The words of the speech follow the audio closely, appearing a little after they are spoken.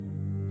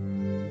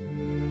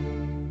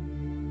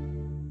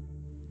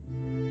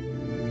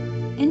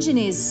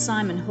engineers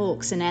Simon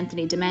Hawkes and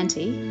Anthony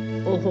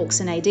Demanti, or Hawkes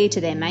and AD to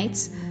their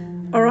mates,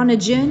 are on a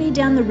journey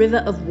down the river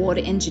of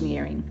water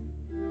engineering.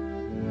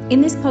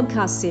 In this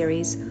podcast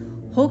series,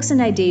 Hawkes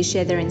and AD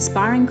share their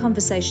inspiring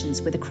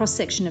conversations with a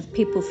cross-section of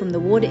people from the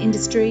water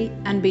industry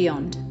and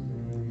beyond.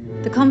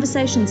 The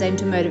conversations aim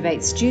to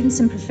motivate students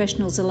and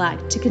professionals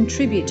alike to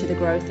contribute to the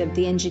growth of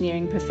the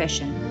engineering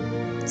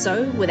profession.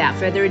 So, without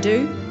further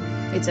ado,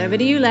 it's over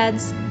to you,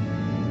 lads.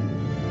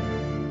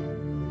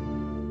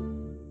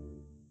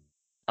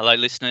 Hello,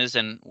 listeners,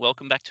 and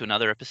welcome back to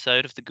another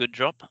episode of The Good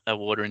Drop, a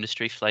water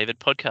industry flavoured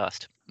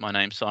podcast. My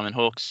name's Simon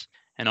Hawkes,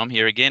 and I'm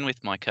here again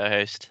with my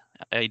co-host,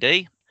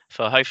 AD,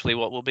 for hopefully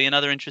what will be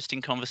another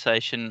interesting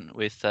conversation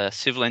with a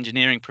civil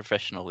engineering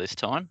professional this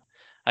time.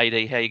 AD,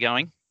 how are you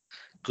going?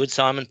 Good,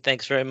 Simon.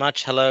 Thanks very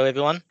much. Hello,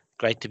 everyone.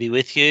 Great to be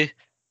with you.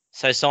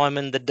 So,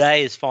 Simon, the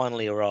day has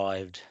finally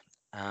arrived.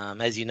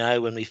 As you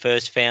know, when we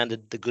first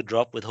founded The Good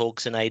Drop with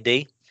Hawkes and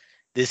AD,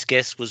 this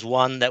guest was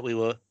one that we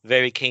were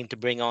very keen to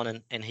bring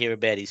on and hear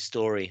about his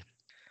story.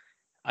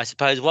 I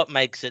suppose what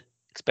makes it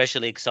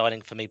especially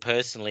exciting for me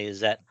personally is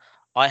that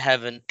I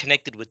haven't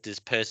connected with this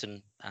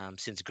person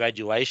since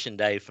graduation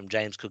day from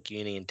James Cook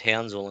Uni in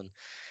Townsville,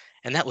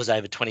 and that was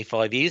over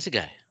 25 years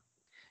ago.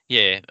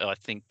 Yeah, I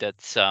think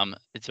that's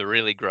it's a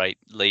really great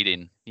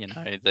lead-in. You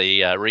know,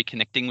 the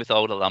reconnecting with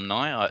old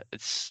alumni.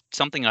 It's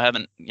something I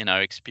haven't,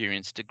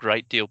 experienced a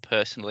great deal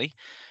personally.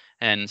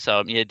 And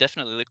so,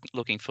 definitely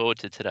looking forward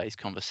to today's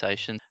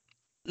conversation.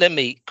 Let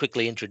me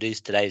quickly introduce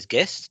today's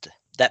guest.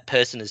 That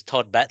person is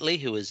Todd Battley,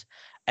 who is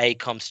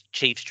AECOM's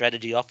Chief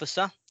Strategy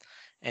Officer.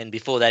 And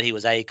before that, he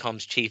was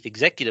AECOM's Chief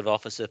Executive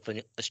Officer for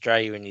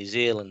Australia and New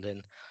Zealand.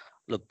 And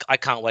look, I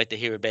can't wait to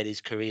hear about his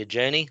career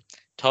journey.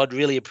 Todd,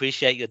 really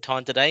appreciate your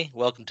time today.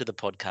 Welcome to the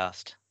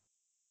podcast.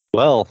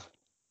 Well,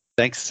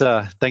 thanks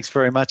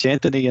very much,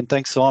 Anthony, and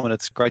thanks, Simon.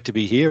 It's great to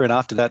be here. And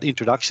after that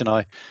introduction,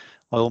 I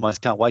almost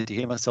can't wait to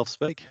hear myself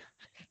speak.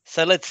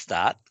 So let's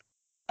start.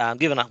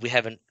 Given we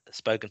haven't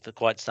spoken for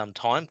quite some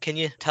time, can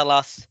you tell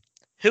us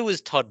who is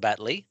Todd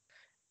Battley,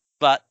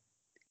 but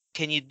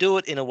can you do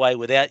it in a way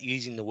without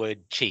using the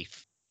word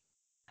chief?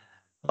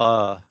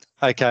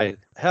 Okay.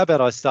 How about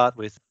I start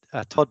with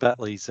Todd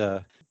Battley's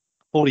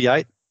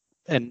 48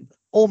 and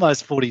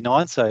almost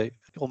 49, so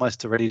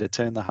almost ready to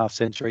turn the half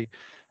century.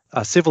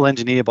 A civil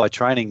engineer by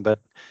training, but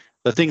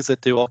the things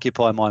that do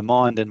occupy my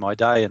mind and my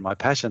day and my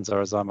passions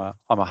are as I'm a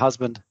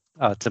husband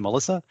to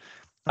Melissa,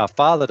 a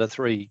father to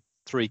three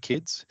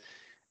kids,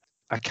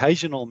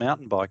 occasional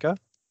mountain biker.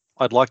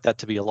 I'd like that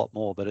to be a lot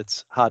more, but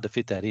it's hard to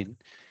fit that in,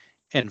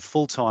 and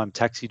full-time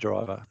taxi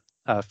driver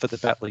for the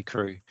Battley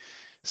crew.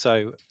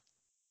 So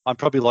I'm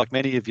probably like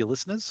many of your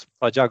listeners.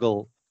 I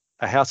juggle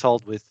a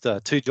household with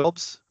 2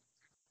 jobs,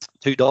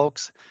 2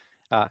 dogs,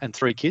 and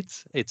 3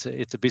 kids. It's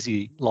a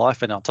busy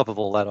life, and on top of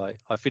all that,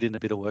 I fit in a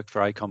bit of work for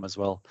AECOM as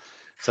well.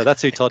 So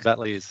that's who Todd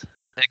Battley is.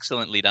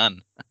 Excellently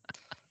done.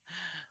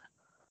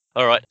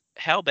 All right.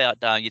 How about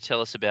you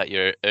tell us about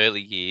your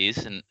early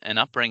years and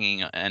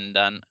upbringing, and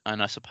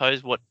I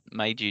suppose what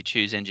made you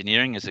choose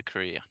engineering as a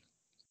career?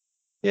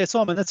 Yeah,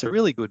 Simon, that's a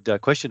really good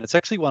question. It's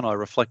actually one I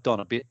reflect on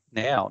a bit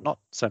now, not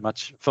so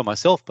much for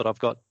myself, but I've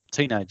got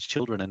teenage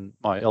children, and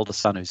my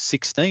eldest son who's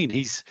 16,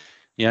 he's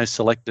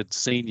selected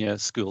senior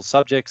school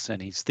subjects,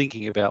 and he's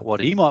thinking about what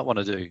he might want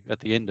to do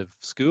at the end of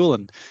school.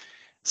 And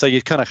so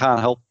you kind of can't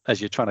help, as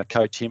you're trying to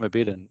coach him a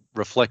bit and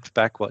reflect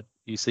back what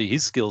you see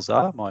his skills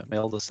are, my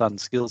eldest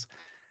son's skills.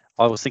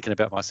 I was thinking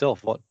about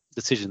myself, what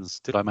decisions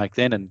did I make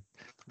then, and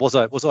was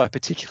I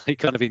particularly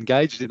kind of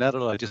engaged in that, or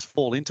did I just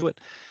fall into it?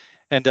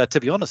 And to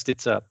be honest,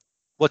 it's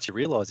what you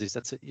realise is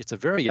it's a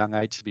very young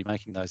age to be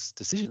making those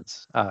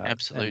decisions.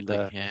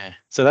 Absolutely, yeah.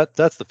 So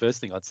that's the first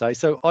thing I'd say.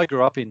 So I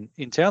grew up in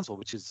Townsville,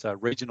 which is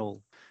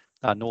regional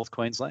North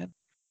Queensland.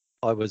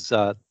 I was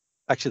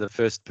actually the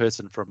first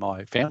person from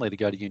my family to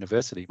go to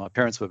university. My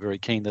parents were very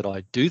keen that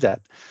I do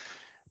that,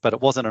 but it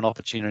wasn't an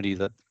opportunity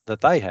that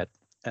they had.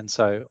 And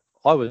so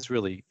I was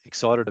really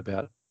excited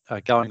about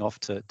going off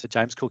to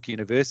James Cook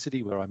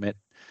University, where I met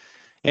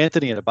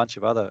Anthony and a bunch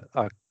of other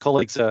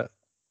colleagues,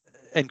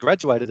 and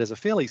graduated as a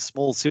fairly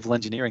small civil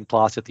engineering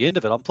class at the end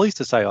of it. I'm pleased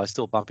to say I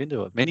still bump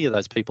into it. Many of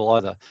those people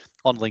either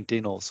on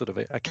LinkedIn or sort of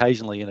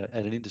occasionally at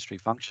an industry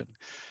function.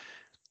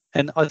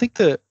 And I think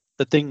the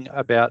thing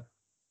about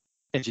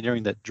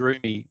engineering that drew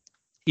me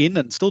in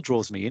and still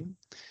draws me in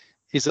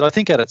is that I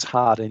think at its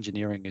heart,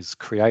 engineering is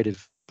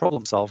creative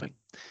problem solving.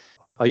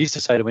 I used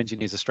to say to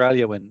Engineers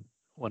Australia when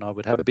I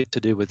would have a bit to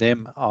do with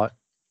them,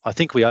 I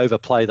think we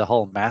overplay the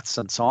whole maths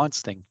and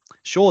science thing.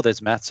 Sure, there's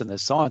maths and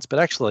there's science, but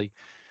actually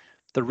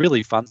the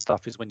really fun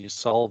stuff is when you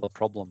solve a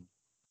problem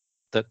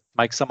that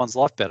makes someone's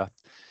life better.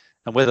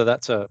 And whether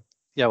that's a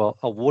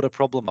water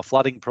problem, a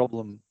flooding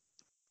problem,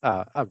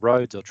 a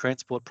roads or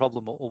transport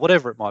problem, or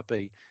whatever it might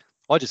be,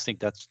 I just think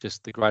that's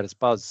just the greatest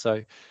buzz.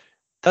 So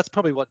that's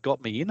probably what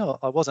got me in.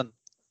 I wasn't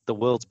the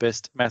world's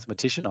best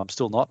mathematician. I'm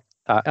still not.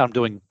 I'm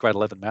doing grade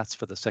 11 maths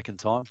for the second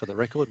time, for the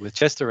record, with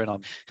Chester, and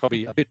I'm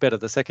probably a bit better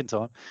the second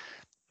time.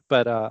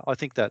 But I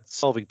think that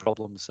solving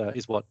problems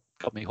is what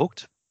got me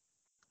hooked.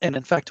 And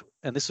in fact,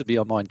 and this would be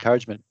on my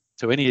encouragement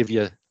to any of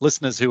your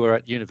listeners who are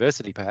at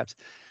university, perhaps,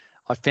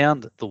 I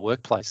found the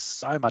workplace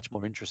so much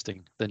more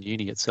interesting than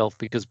uni itself,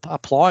 because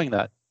applying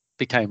that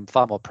became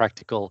far more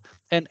practical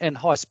and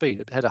high speed.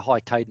 It had a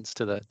high cadence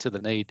to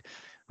the need,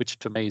 which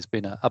for me has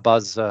been a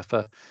buzz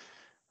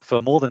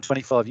for more than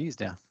 25 years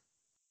now.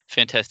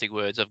 Fantastic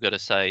words, I've got to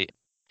say.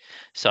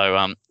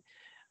 So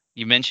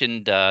you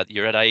mentioned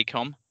you're at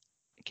AECOM.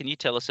 Can you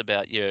tell us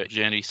about your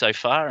journey so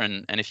far,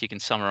 and if you can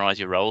summarise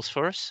your roles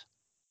for us?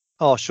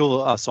 Oh,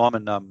 sure,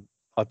 Simon.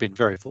 I've been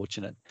very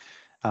fortunate.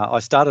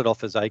 I started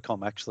off as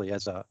AECOM actually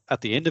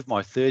at the end of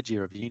my third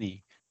year of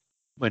uni,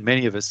 when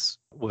many of us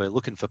were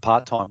looking for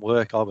part-time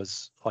work. I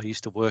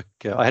used to work.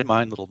 I had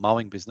my own little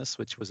mowing business,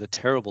 which was a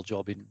terrible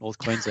job in North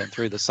Queensland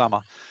through the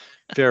summer.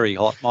 Very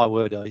hot. My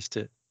word,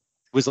 it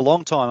was a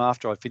long time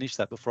after I finished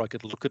that before I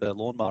could look at a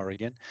lawnmower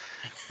again.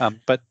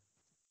 But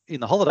in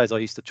the holidays, I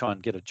used to try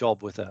and get a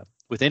job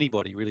with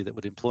anybody really that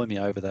would employ me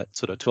over that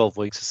sort of 12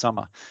 weeks of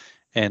summer,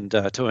 and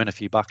to earn a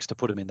few bucks to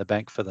put them in the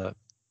bank for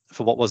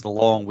what was the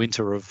long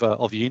winter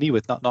of uni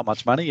with not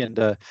much money.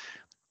 And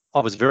I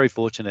was very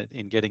fortunate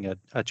in getting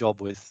a job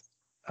with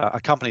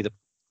a company that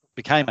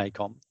became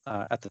AECOM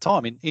at the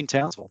time in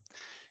Townsville.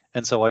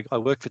 And so I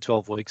worked for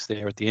 12 weeks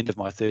there at the end of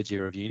my third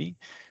year of uni.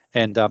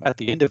 And at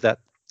the end of that,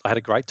 I had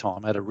a great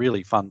time. I had a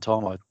really fun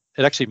time.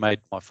 It actually made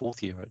my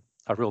fourth year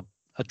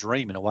a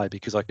dream in a way,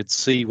 because I could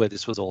see where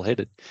this was all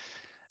headed,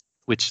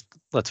 which,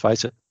 let's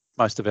face it,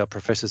 most of our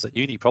professors at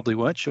uni probably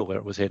weren't sure where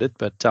it was headed,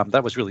 but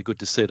that was really good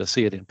to see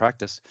it in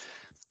practice.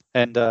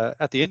 And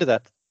at the end of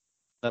that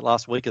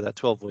last week of that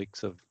 12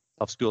 weeks of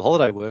school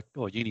holiday work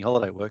or uni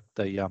holiday work,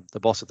 the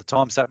boss at the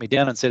time sat me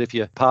down and said, if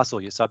you pass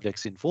all your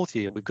subjects in fourth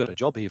year, we've got a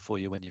job here for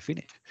you when you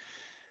finish.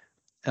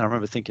 And I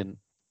remember thinking,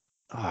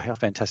 oh, how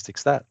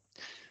fantastic's that?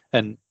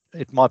 And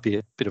it might be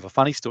a bit of a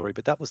funny story,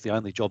 but that was the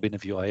only job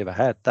interview I ever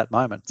had that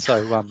moment.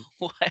 So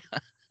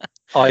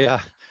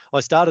I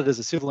started as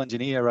a civil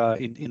engineer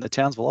in the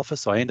Townsville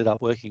office. I ended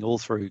up working all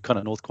through kind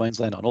of North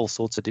Queensland on all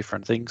sorts of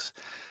different things.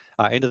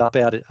 I ended up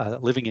out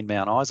living in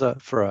Mount Isa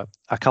for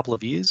a couple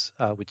of years,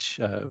 which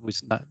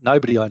was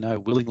nobody I know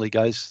willingly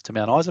goes to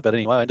Mount Isa. But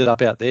anyway, I ended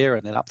up out there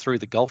and then up through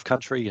the Gulf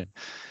country and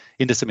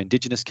into some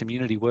Indigenous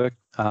community work,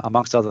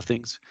 amongst other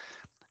things.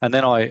 And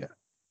then I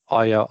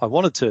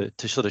wanted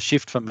to sort of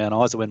shift from Mount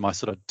Isa when my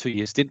sort of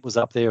 2-year stint was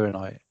up there, and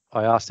I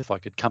asked if I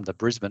could come to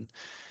Brisbane,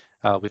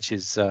 which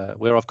is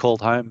where I've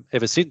called home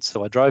ever since.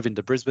 So I drove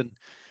into Brisbane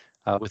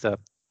with a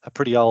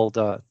pretty old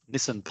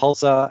Nissan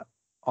Pulsar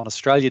on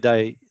Australia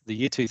Day, the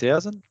year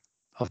 2000.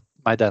 I've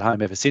made that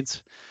home ever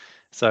since.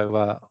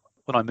 So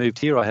when I moved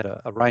here, I had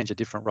a range of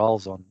different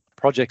roles on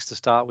projects to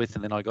start with,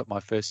 and then I got my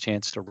first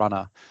chance to run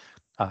a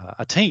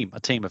team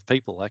of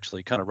people,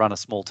 actually kind of run a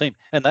small team.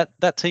 And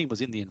that team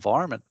was in the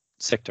environment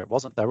sector. It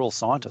wasn't, they were all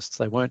scientists.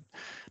 They weren't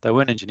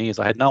engineers.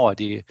 I had no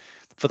idea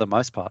for the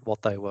most part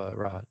what they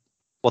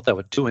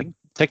were doing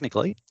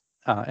technically.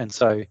 And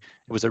so it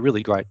was a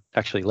really great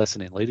actually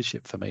lesson in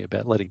leadership for me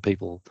about letting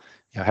people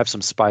have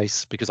some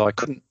space, because I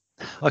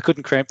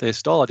couldn't cramp their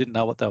style. I didn't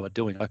know what they were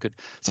doing. I could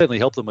certainly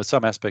help them with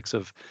some aspects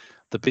of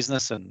the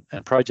business and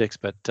projects,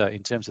 but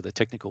in terms of the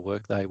technical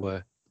work, they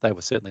were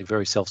certainly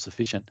very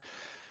self-sufficient.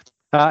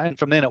 And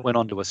from then it went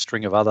on to a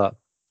string of other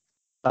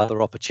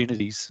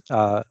opportunities,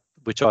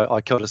 which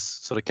I kind of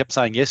sort of kept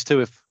saying yes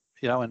to,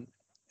 and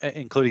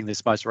including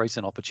this most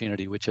recent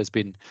opportunity, which has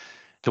been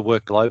to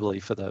work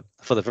globally for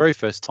the very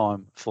first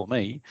time for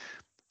me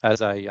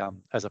as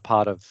a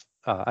part of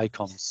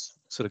AECOM's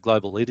sort of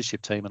global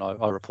leadership team, and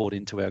I report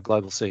into our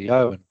global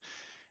CEO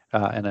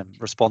and I'm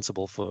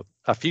responsible for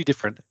a few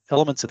different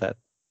elements of that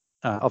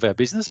of our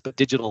business, but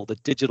the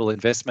digital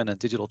investment and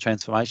digital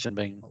transformation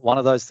being one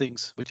of those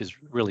things, which is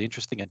really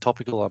interesting and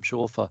topical, I'm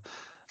sure, for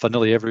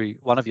nearly every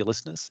one of your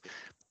listeners.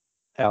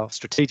 Our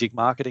strategic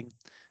marketing,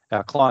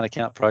 our client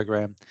account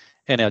program,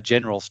 and our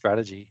general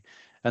strategy.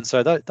 And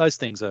so those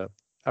things are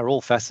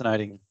all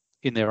fascinating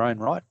in their own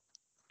right,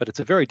 but it's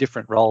a very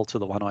different role to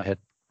the one I had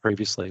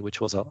previously,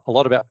 which was a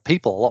lot about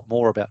people, a lot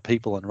more about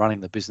people and running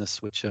the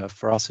business, which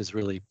for us is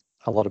really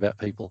a lot about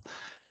people.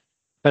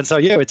 And so,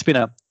 yeah, it's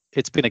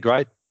been a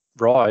great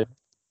ride.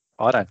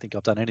 I don't think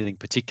I've done anything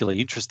particularly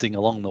interesting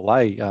along the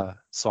way,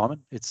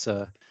 Simon. It's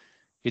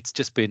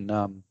just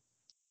been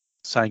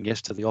saying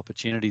yes to the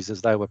opportunities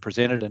as they were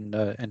presented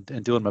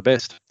and doing my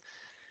best.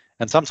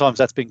 And sometimes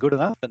that's been good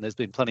enough, and there's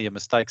been plenty of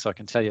mistakes. I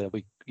can tell you,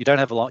 you don't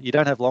have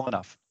long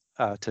enough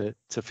to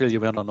fill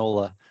you in on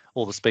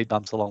all the speed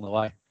bumps along the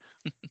way.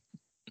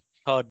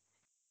 Todd,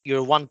 you're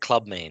a one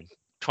club man,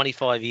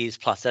 25 years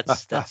plus.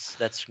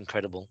 That's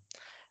incredible.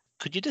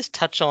 Could you just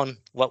touch on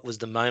what was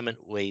the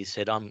moment where you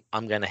said, I'm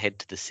going to head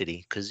to the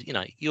city? Because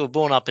you were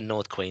born up in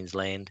North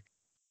Queensland.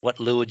 What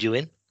lured you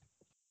in?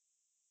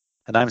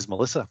 Her name's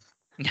Melissa.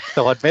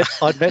 So I'd met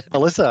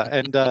Melissa,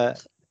 and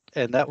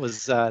that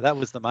was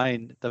the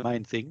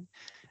main thing,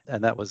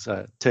 and that was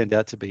turned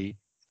out to be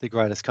the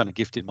greatest kind of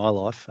gift in my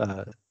life,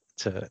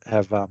 to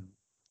have to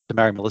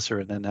marry Melissa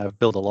and then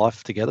build a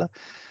life together.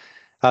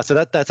 So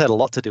that's had a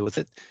lot to do with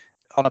it.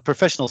 on a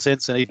professional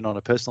sense and even on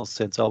a personal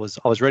sense, I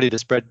was ready to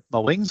spread my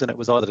wings, and it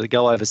was either to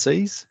go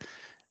overseas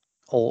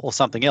or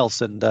something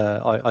else. And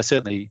I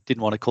certainly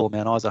didn't want to call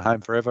Mount Isa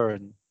home forever.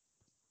 And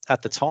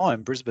at the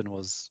time, Brisbane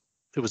was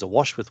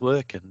awash with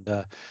work, and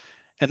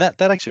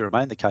that actually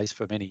remained the case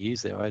for many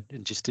years there. I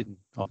just didn't.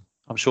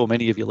 I'm sure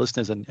many of your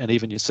listeners and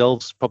even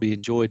yourselves probably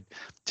enjoyed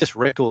just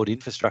record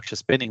infrastructure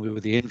spending. We were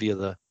the envy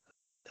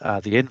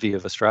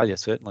of Australia,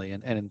 certainly,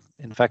 and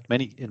in fact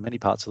in many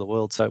parts of the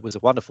world. So it was a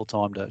wonderful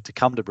time to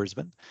come to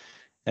Brisbane,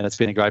 and it's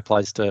been a great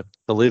place to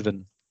live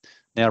and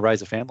now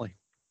raise a family.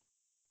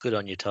 Good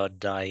on you,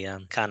 Todd. I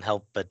can't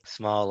help but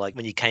smile. Like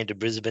when you came to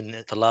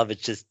Brisbane for love,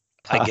 it's just,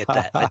 I get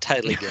that. I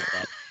totally get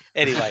that.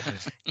 Anyway,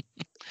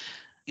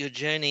 your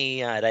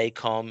journey at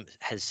AECOM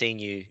has seen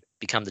you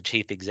become the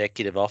Chief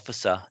Executive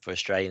Officer for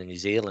Australia and New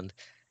Zealand.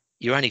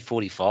 You're only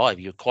 45.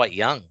 You're quite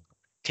young.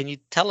 Can you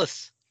tell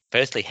us,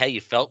 firstly, how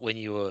you felt when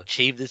you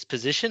achieved this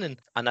position?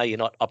 And I know you're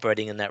not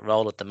operating in that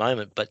role at the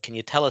moment, but can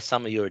you tell us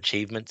some of your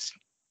achievements?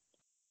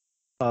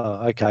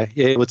 Okay.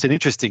 Yeah, well, it's an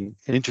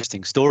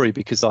interesting story,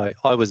 because I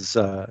was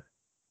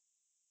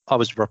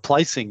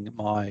replacing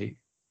my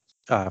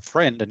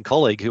friend and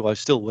colleague who I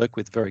still work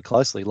with very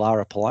closely,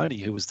 Lara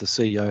Poloni, who was the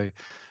CEO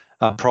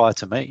prior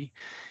to me.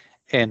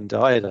 And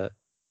I had a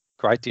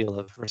great deal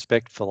of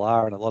respect for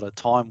Lara and a lot of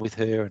time with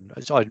her, and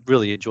I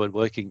really enjoyed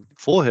working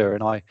for her.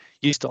 And I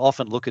used to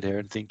often look at her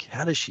and think,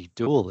 how does she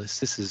do all this?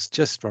 This is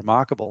just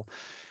remarkable.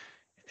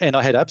 And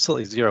I had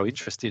absolutely zero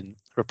interest in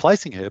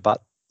replacing her,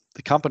 but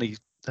the company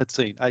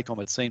AECOM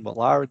had seen what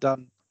Lara had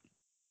done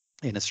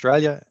in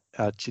Australia.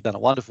 She'd done a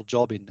wonderful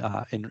job in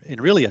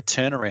really a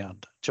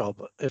turnaround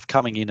job of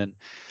coming in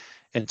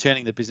and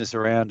turning the business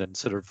around and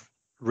sort of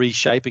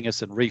reshaping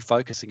us and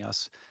refocusing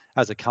us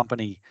as a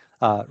company,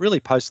 really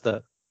post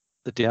the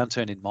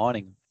downturn in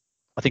mining.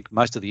 I think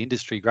most of the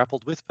industry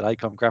grappled with, but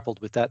AECOM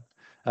grappled with that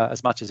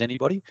as much as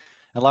anybody.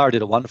 And Lara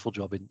did a wonderful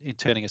job in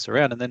turning us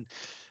around. And then,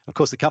 of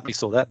course, the company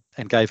saw that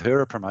and gave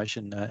her a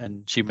promotion,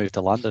 and she moved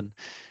to London.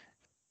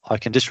 I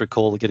can just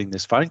recall getting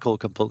this phone call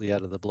completely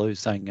out of the blue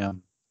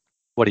saying,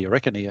 what do you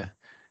reckon? Are you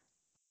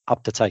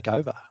up to take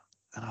over?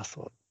 And I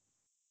thought,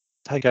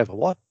 take over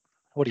what?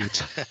 What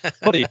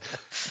do you?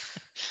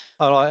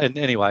 And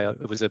anyway,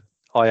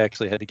 I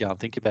actually had to go and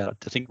think about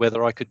it, to think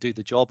whether I could do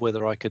the job,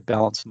 whether I could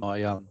balance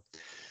my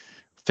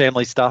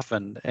family stuff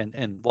and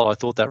what I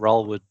thought that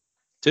role would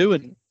do.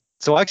 And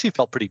so I actually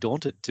felt pretty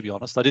daunted, to be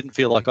honest. I didn't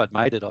feel like I'd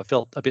made it. I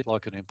felt a bit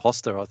like an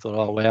imposter. I thought,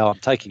 oh, wow, I'm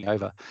taking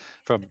over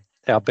from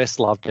our best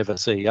loved ever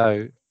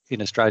CEO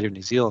in Australia and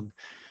New Zealand.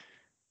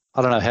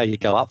 I don't know how you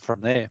go up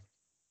from there.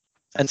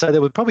 And so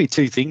there were probably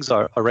two things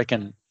I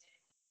reckon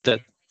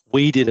that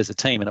we did as a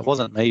team, and it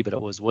wasn't me, but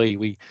it was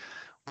we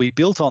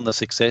built on the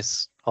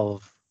success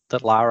of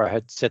that Lara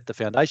had set the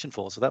foundation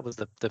for. So that was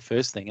the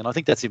first thing. And I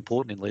think that's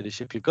important in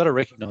leadership. You've got to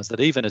recognise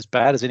that even as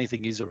bad as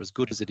anything is or as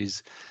good as it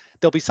is,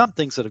 there'll be some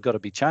things that have got to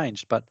be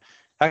changed, but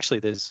actually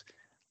there's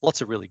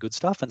lots of really good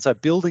stuff. And so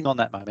building on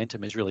that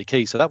momentum is really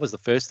key. So that was the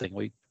first thing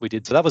we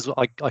did. So that was,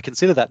 I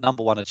consider that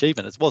number one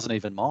achievement. It wasn't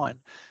even mine,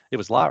 it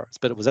was Lara's,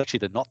 but it was actually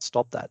to not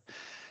stop that.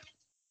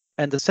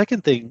 And the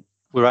second thing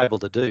we were able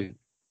to do,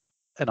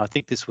 and I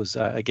think this was,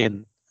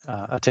 again,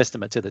 a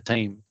testament to the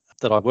team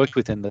that I worked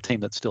with and the team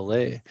that's still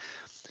there,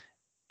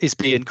 is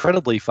be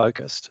incredibly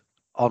focused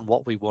on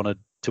what we wanted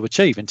to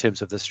achieve in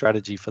terms of the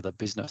strategy for the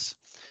business,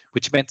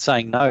 which meant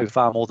saying no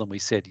far more than we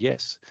said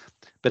yes.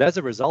 But as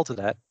a result of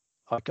that,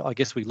 I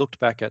guess we looked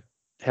back at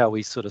how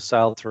we sort of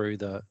sailed through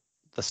the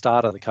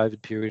start of the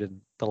COVID period and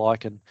the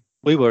like, and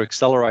we were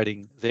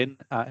accelerating then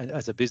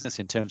as a business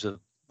in terms of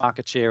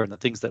market share and the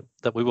things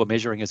that we were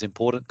measuring as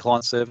important,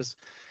 client service.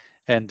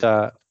 And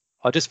I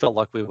just felt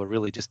like we were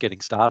really just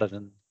getting started,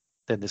 and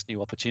then this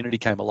new opportunity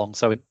came along.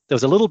 So there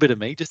was a little bit of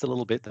me, just a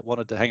little bit, that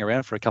wanted to hang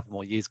around for a couple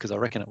more years because I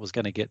reckon it was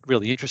going to get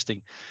really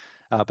interesting.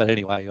 But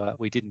anyway,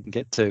 we didn't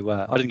get to.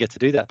 I didn't get to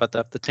do that. But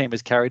the team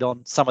has carried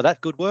on some of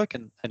that good work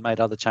and made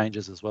other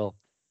changes as well.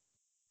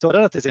 So I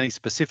don't know if there's any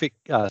specific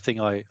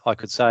thing I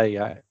could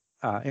say,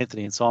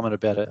 Anthony and Simon,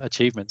 about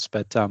achievements.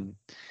 But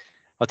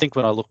I think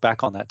when I look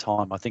back on that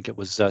time, I think it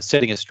was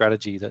setting a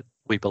strategy that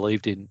we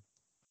believed in,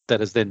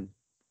 that has then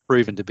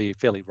proven to be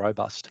fairly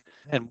robust.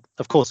 And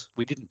of course,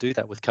 we didn't do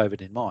that with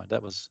COVID in mind.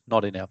 That was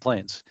not in our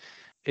plans.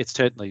 It's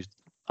certainly,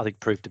 I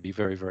think, proved to be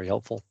very, very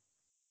helpful.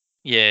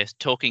 Yeah,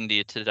 talking to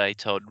you today,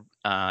 Todd,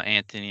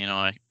 Anthony and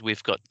I,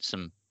 we've got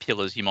some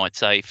pillars, you might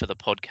say, for the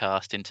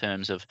podcast in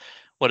terms of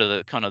what are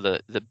the kind of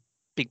the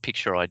big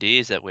picture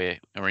ideas that we're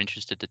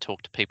interested to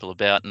talk to people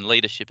about. And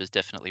leadership is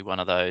definitely one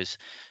of those.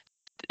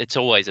 It's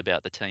always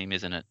about the team,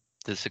 isn't it?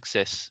 The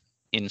success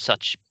in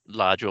such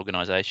large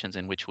organisations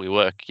in which we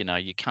work,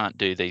 you can't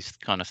do these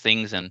kind of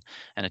things and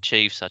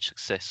achieve such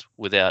success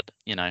without,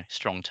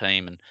 strong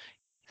team.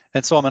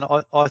 And Simon,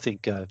 I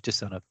think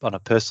just on a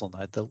personal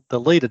note, the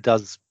leader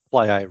does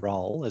play a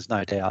role, there's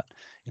no doubt,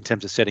 in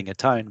terms of setting a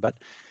tone, but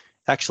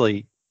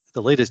actually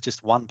the leader is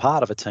just one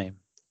part of a team.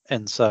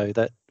 And so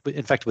that,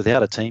 in fact,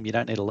 without a team, you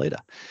don't need a leader.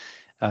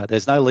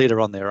 There's no leader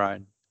on their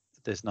own.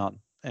 There's none.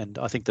 And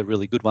I think the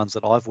really good ones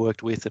that I've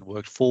worked with and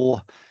worked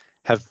for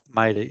have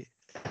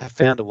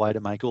found a way to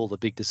make all the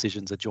big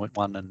decisions a joint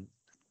one, and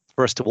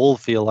for us to all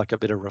feel like a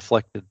bit of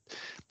reflected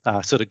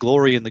sort of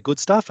glory in the good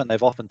stuff, and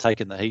they've often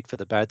taken the heat for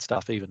the bad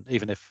stuff, even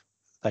if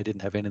they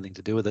didn't have anything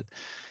to do with it.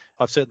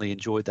 I've certainly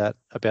enjoyed that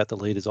about the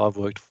leaders I've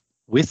worked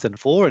with and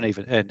for, and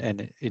even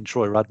and in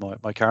Troy Rudd,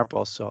 my current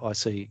boss, so I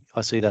see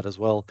that as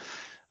well.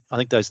 I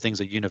think those things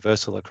are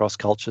universal across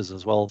cultures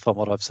as well. From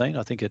what I've seen,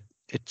 I think it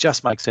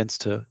just makes sense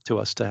to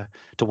us to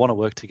want to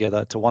work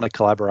together, to want to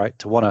collaborate,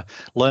 to want to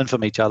learn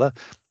from each other,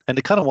 and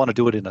to kind of want to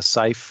do it in a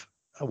safe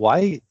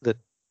way that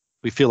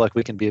we feel like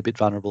we can be a bit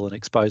vulnerable and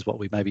expose what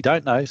we maybe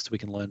don't know, so we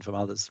can learn from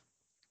others.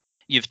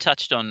 You've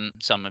touched on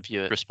some of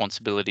your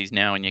responsibilities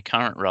now in your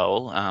current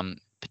role,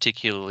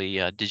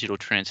 particularly digital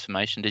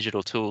transformation,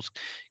 digital tools.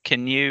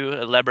 Can you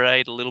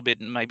elaborate a little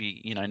bit, and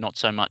maybe not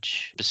so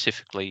much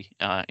specifically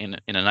in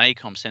an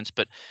AECOM sense,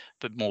 but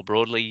more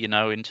broadly,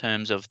 in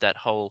terms of that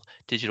whole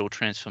digital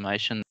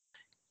transformation?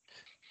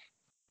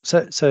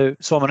 So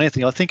Simon,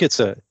 Anthony, I think it's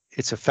a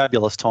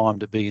fabulous time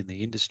to be in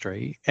the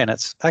industry, and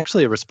it's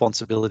actually a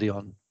responsibility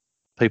on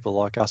people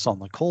like us on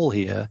the call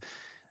here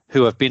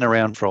who have been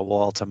around for a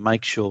while to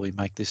make sure we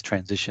make this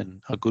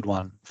transition a good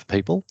one for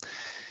people.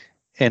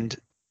 And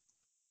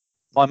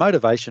my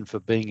motivation for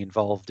being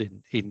involved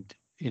in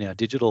our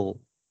digital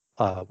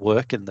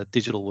work and the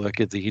digital work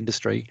of the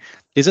industry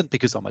isn't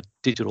because I'm a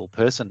digital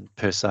person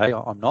per se.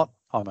 I'm not.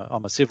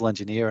 I'm a civil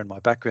engineer, and my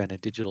background in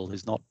digital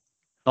is not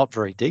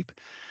very deep.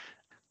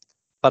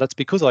 But it's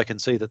because I can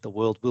see that the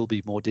world will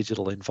be more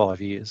digital in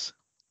 5 years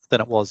than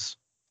it was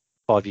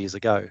 5 years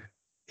ago.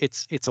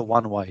 It's a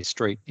one-way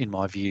street in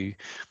my view.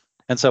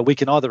 And so we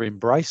can either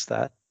embrace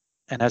that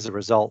and as a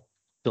result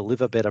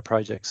deliver better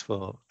projects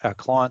for our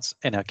clients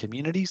and our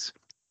communities,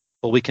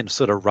 or we can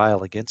sort of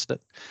rail against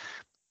it.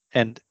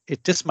 And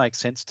it just makes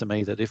sense to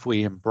me that if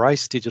we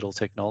embrace digital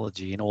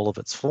technology in all of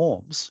its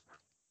forms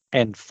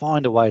and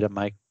find a way to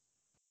make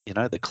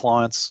the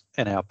clients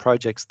and our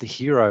projects the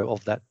hero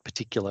of that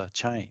particular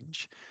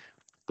change,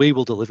 we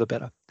will deliver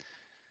better.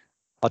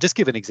 I'll just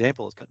give an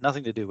example. It's got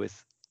nothing to do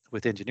with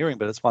engineering,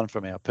 but it's one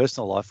from our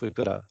personal life. We've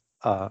got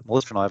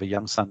Melissa and I have a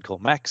young son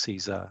called Max.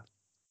 He's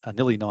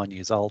nearly 9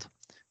 years old,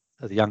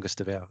 the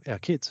youngest of our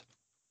kids.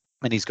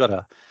 And he's got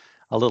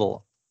a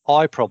little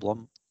eye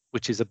problem,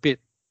 which is a bit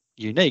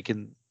unique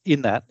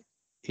in that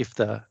if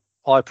the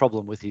eye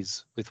problem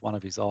with one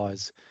of his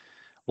eyes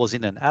was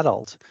in an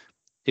adult,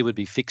 it would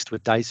be fixed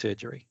with day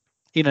surgery.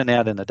 In and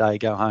out in a day,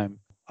 go home.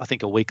 I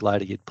think a week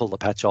later you'd pull the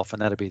patch off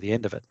and that'd be the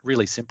end of it.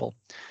 Really simple.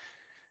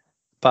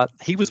 But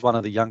he was one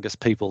of the youngest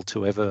people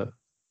to ever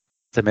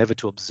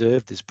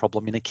observe this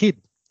problem in a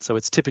kid. So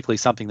it's typically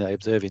something they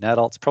observe in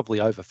adults, probably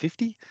over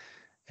 50.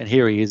 And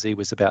here he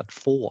was about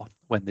 4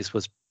 when this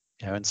was,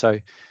 and so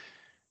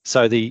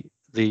the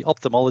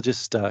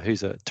ophthalmologist,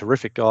 who's a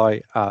terrific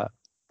guy,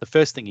 the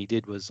first thing he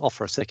did was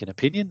offer a second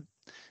opinion.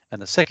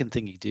 And the second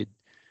thing he did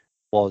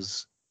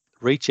was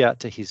reach out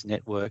to his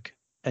network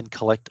and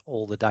collect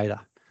all the data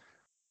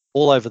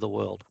all over the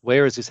world.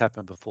 Where has this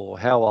happened before?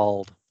 How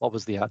old? What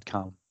was the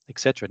outcome?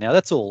 Etc. Now,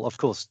 that's all, of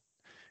course,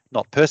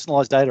 not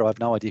personalized data. I have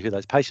no idea who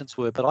those patients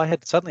were, but I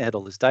suddenly had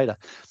all this data.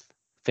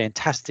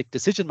 Fantastic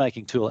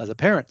decision-making tool as a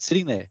parent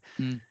sitting there,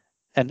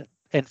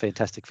 and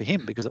fantastic for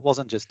him because it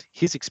wasn't just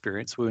his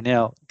experience. We were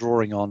now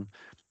drawing on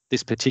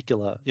this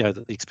particular,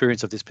 the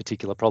experience of this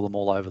particular problem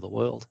all over the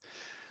world.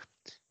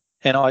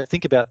 And I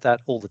think about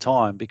that all the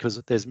time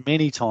because there's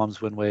many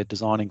times when we're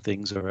designing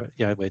things or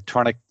we're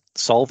trying to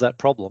solve that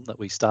problem that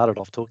we started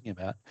off talking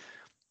about.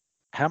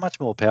 How much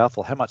more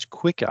powerful, how much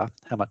quicker,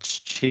 how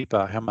much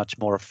cheaper, how much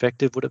more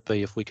effective would it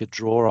be if we could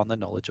draw on the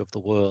knowledge of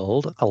the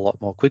world a lot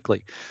more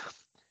quickly?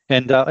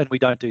 And we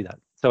don't do that.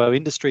 So our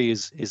industry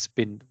has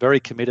been very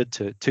committed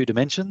to 2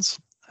 dimensions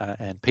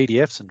and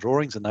PDFs and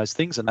drawings and those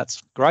things, and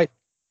that's great.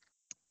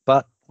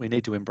 But we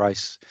need to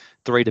embrace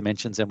 3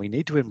 dimensions and we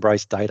need to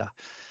embrace data.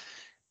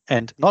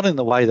 And not in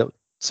the way that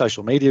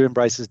social media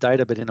embraces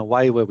data, but in a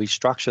way where we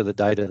structure the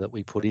data that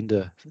we put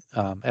into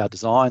our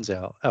designs,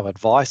 our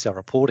advice, our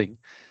reporting,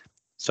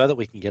 so that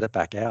we can get it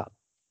back out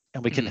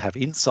and we can have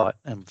insight.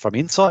 And from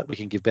insight, we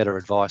can give better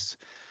advice.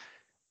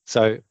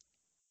 So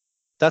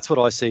that's what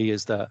I see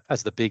as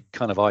the big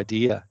kind of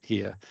idea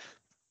here.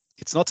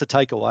 It's not to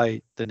take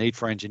away the need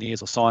for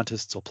engineers or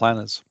scientists or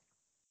planners.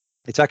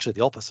 It's actually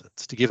the opposite.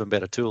 It's to give them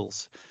better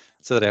tools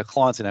so that our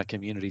clients and our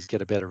communities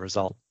get a better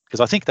result.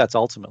 Because I think that's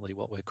ultimately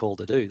what we're called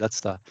to do. That's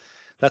the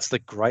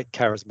great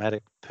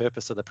charismatic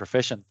purpose of the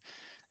profession.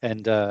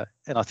 And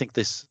I think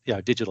this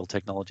digital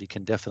technology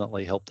can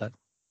definitely help that.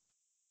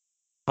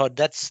 Todd,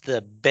 that's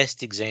the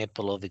best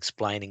example of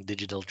explaining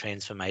digital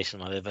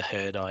transformation I've ever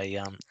heard.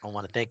 I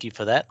want to thank you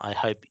for that. I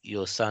hope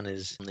your son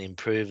is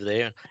improved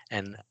there.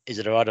 And is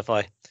it all right if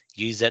I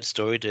use that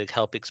story to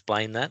help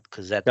explain that?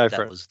 Because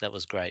that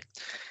was great.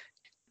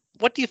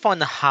 What do you find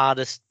the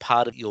hardest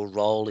part of your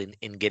role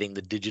in getting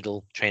the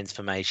digital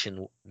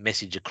transformation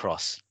message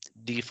across?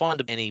 Do you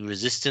find any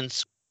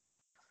resistance?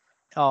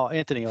 Oh,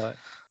 Anthony,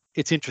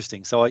 it's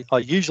interesting. So I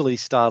usually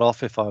start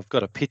off, if I've got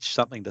to pitch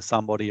something to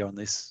somebody on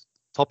this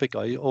topic,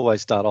 I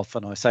always start off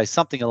and I say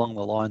something along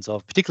the lines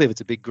of, particularly if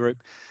it's a big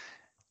group,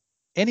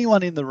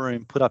 anyone in the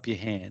room, put up your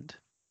hand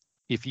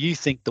if you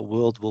think the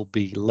world will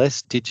be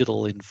less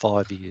digital in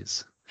 5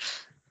 years.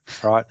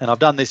 Right, and I've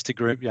done this to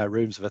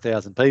rooms of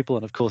 1,000 people,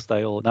 and of course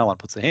no one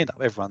puts their hand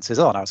up. Everyone says,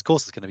 "Oh no, of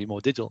course it's going to be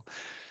more digital."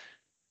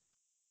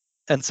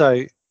 And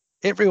so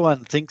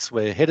everyone thinks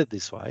we're headed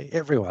this way.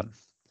 Everyone,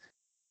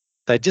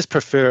 they just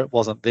prefer it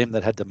wasn't them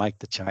that had to make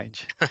the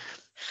change.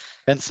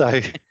 And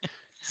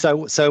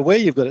so where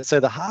you've got it. So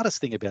the hardest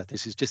thing about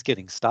this is just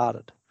getting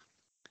started.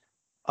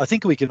 I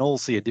think we can all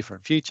see a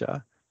different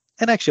future.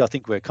 And actually, I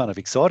think we're kind of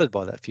excited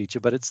by that future,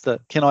 but it's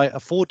can I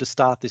afford to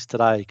start this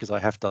today because I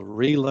have to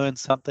relearn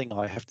something?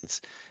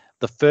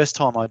 The first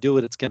time I do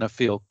it, it's going to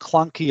feel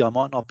clunky. I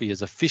might not be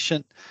as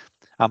efficient.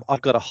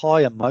 I've got a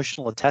high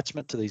emotional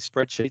attachment to these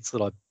spreadsheets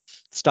that I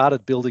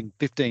started building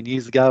 15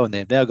 years ago, and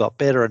they've now got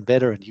better and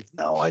better, and you've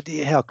no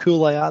idea how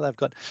cool they are. They've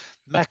got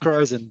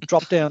macros and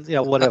drop downs,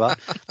 whatever,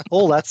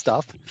 all that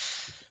stuff.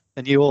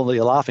 And you're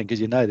laughing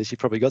because you know this. You've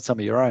probably got some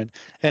of your own.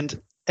 And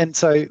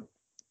so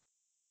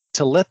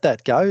to let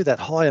that go, that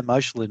high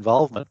emotional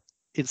involvement,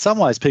 in some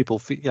ways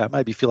people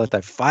maybe feel like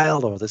they've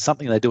failed or there's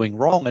something they're doing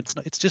wrong.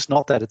 It's just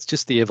not that. It's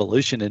just the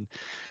evolution.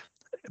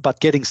 But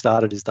getting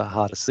started is the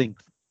hardest thing.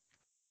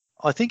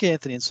 I think,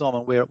 Anthony and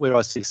Simon, where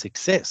I see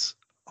success,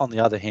 on the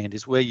other hand,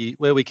 is where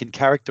we can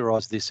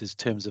characterise this as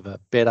terms of a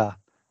better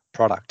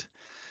product.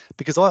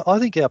 Because I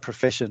think our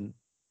profession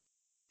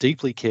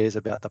deeply cares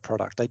about the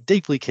product. They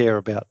deeply care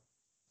about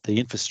the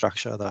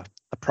infrastructure, the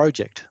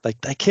project.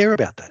 They care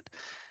about that.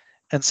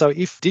 And so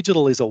if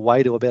digital is a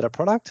way to a better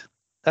product,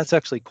 that's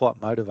actually quite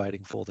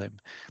motivating for them.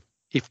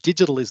 If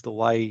digital is the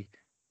way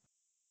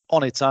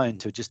on its own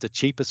to just a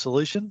cheaper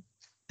solution,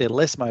 they're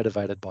less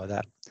motivated by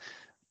that.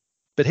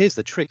 But here's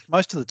the trick.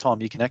 Most of the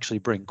time you can actually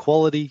bring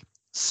quality,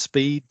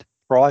 speed,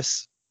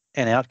 price,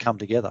 and outcome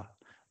together.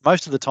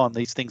 Most of the time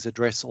these things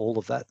address all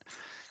of that.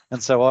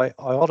 And so I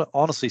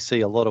honestly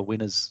see a lot of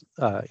winners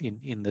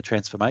in the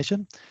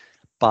transformation,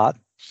 but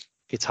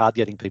it's hard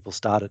getting people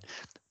started.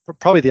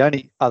 Probably the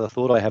only other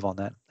thought I have on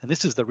that, and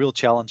this is the real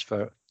challenge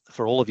for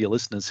all of your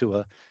listeners who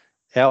are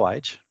our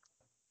age,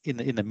 in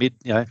the mid,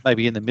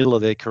 maybe in the middle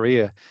of their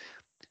career,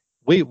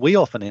 we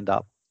often end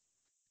up,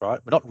 right,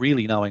 we're not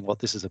really knowing what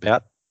this is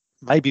about.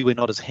 Maybe we're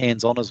not as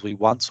hands-on as we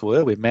once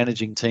were. We're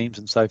managing teams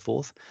and so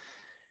forth.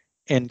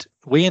 And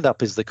we end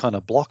up as the kind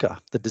of blocker,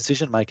 the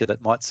decision maker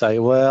that might say,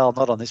 well,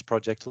 not on this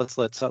project. Let's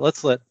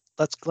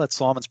let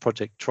Simon's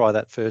project try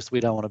that first. We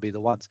don't want to be the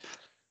ones.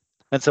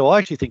 And so I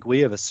actually think we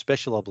have a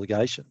special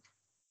obligation,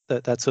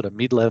 that sort of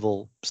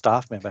mid-level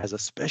staff member has a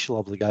special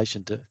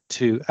obligation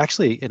to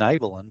actually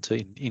enable and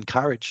to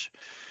encourage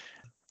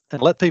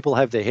and let people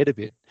have their head a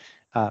bit,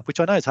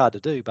 which I know is hard to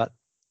do, but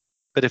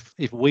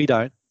if we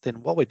don't,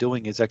 then what we're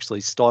doing is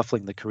actually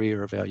stifling the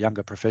career of our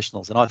younger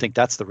professionals. And I think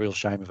that's the real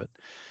shame of it.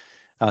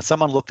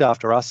 Someone looked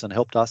after us and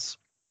helped us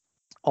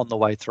on the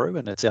way through,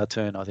 and it's our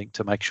turn, I think,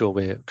 to make sure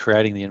we're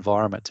creating the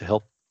environment to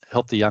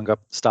help the younger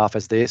staff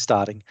as they're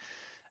starting,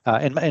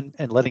 and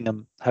letting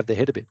them have their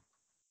head a bit.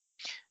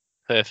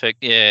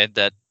 Perfect. Yeah,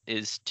 that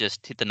is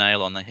just hit the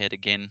nail on the head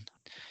again.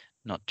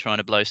 Not trying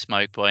to blow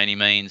smoke by any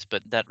means,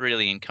 but that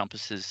really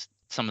encompasses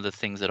some of the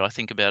things that I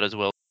think about as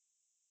well.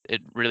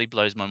 It really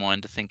blows my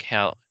mind to think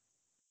how,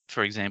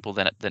 for example,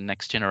 that the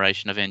next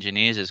generation of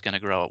engineers is going to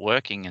grow up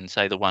working, and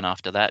say the one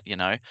after that,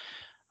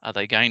 are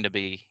they going to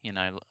be,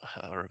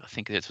 or I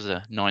think this was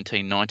a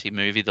 1990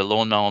 movie, The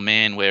Lawnmower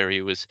Man, where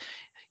he was,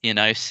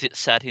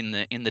 sat in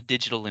the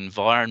digital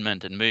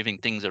environment and moving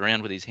things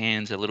around with his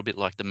hands, a little bit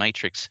like the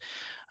Matrix.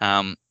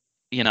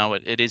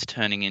 It is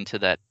turning into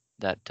that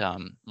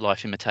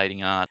life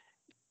imitating art.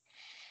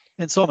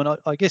 And Simon,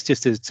 I guess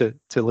just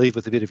to leave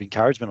with a bit of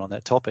encouragement on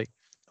that topic,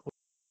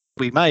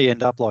 we may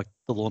end up like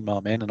The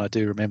Lawnmower Man, and I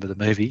do remember the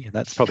movie, and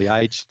that's probably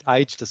aged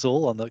us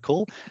all on the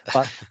call.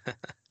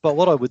 But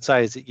what I would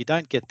say is that you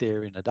don't get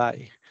there in a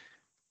day.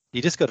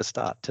 You just got to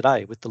start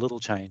today with the little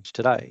change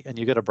today, and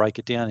you've got to break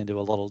it down into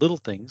a lot of little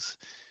things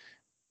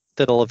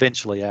that'll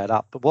eventually add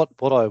up. But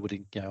what I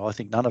would, I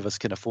think none of us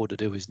can afford to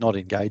do is not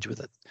engage with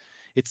it.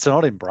 It's to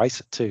not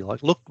embrace it too.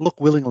 Like look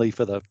willingly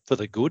for the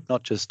good,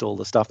 not just all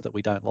the stuff that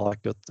we don't like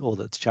or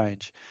that's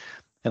change.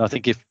 And I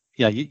think if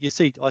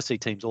I see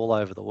teams all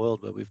over the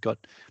world where we've got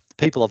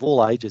people of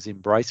all ages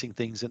embracing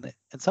things, and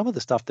some of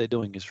the stuff they're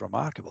doing is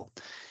remarkable.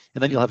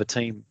 And then you'll have a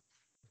team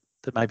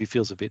that maybe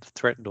feels a bit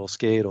threatened or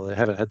scared, or they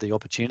haven't had the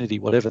opportunity,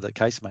 whatever the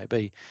case may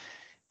be.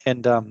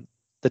 And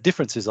the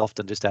difference is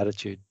often just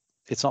attitude.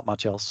 It's not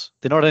much else.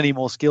 They're not any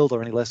more skilled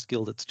or any less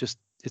skilled. It's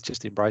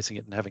just embracing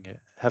it and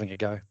having a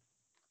go.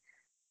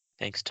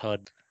 Thanks,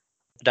 Todd.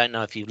 I don't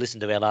know if you've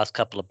listened to our last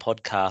couple of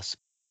podcasts,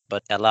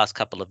 but our last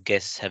couple of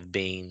guests have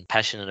been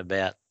passionate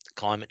about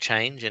climate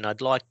change, and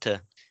I'd like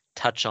to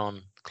touch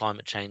on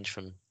climate change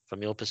from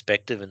your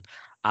perspective and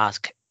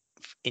ask,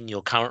 in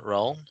your current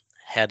role,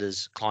 how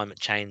does climate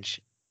change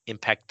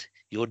impact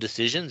your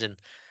decisions? And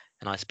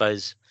I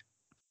suppose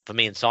for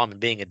me and Simon,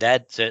 being a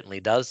dad certainly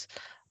does,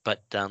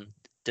 but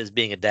does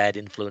being a dad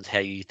influence how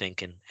you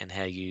think and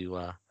how you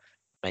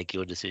make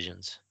your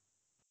decisions?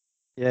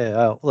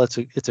 Yeah, well,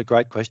 it's a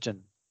great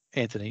question,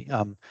 Anthony.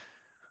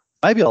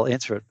 Maybe I'll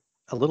answer it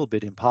a little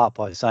bit in part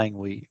by saying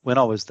when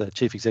I was the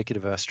chief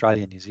executive of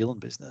Australia and New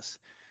Zealand business,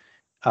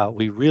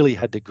 we really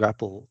had to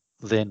grapple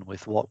then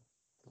with what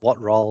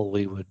role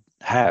we would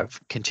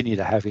continue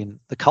to have in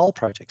the coal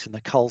projects in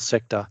the coal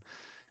sector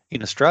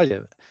in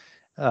Australia.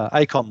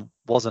 AECOM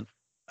wasn't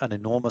an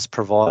enormous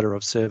provider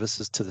of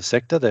services to the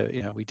sector.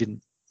 There,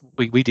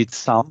 we did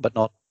some, but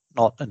not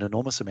an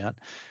enormous amount.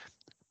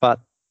 But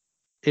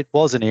it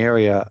was an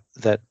area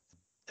that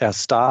our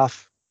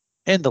staff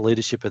and the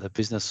leadership of the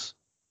business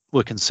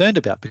were concerned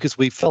about, because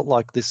we felt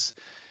like this,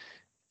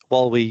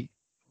 while we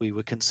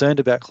were concerned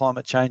about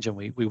climate change and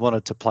we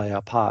wanted to play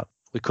our part,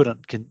 we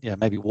couldn't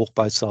maybe walk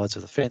both sides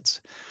of the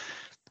fence.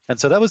 And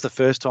so that was the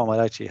first time I'd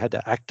actually had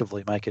to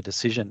actively make a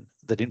decision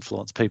that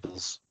influenced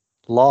people's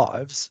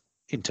lives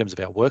in terms of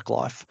our work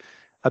life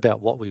about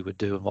what we would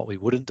do and what we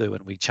wouldn't do.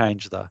 And we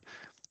changed the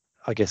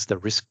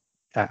risk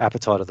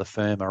appetite of the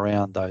firm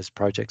around those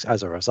projects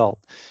as a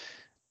result.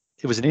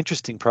 It was an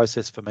interesting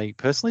process for me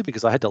personally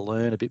because I had to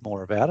learn a bit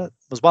more about it.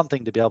 It was one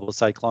thing to be able to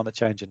say climate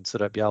change and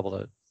sort of be able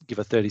to give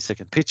a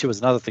 30-second pitch. It was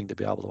another thing to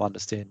be able to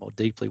understand more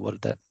deeply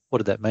what did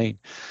that mean.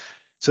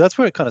 So that's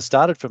where it kind of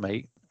started for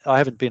me. I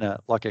haven't been a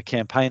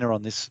campaigner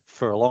on this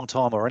for a long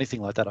time or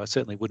anything like that. I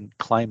certainly wouldn't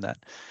claim that,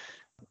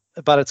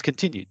 but it's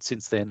continued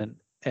since then.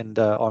 And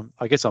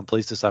I guess I'm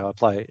pleased to say I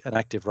play an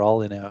active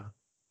role in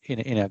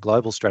our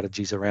global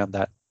strategies around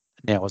that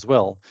now as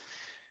well,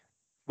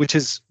 which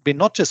has been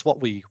not just what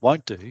we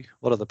won't do,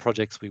 what are the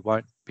projects we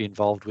won't be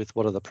involved with,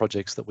 what are the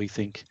projects that we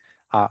think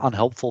are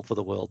unhelpful for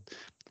the world,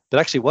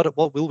 but actually what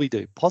will we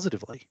do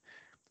positively?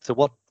 So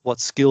what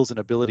skills and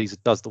abilities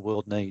does the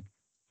world need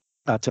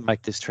to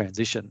make this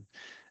transition,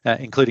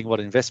 including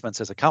what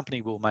investments as a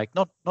company will make,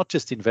 not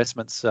just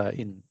investments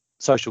in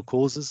social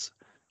causes,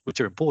 which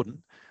are important,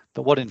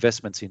 but what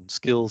investments in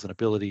skills and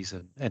abilities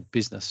and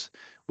business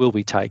will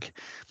we take?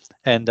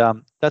 And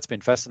that's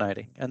been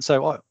fascinating. And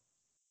so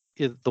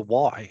the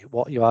why,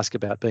 what you ask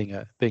about being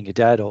a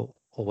dad or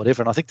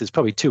whatever, and I think there's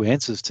probably two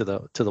answers to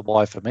the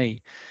why for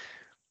me.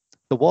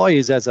 The why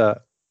is as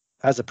a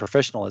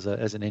professional,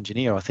 as an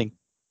engineer, I think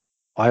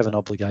I have an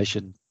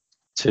obligation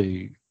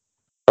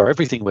for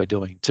everything we're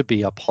doing to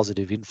be a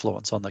positive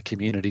influence on the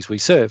communities we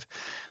serve.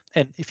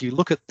 And if you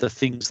look at the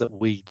things that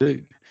we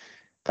do,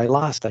 they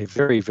last a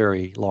very,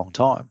 very long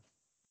time,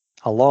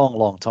 a long,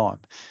 long time.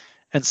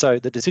 And so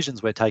the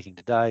decisions we're taking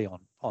today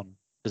on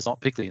design,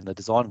 particularly in the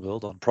design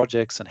world, on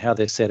projects and how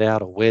they're set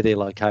out or where they're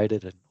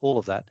located and all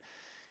of that,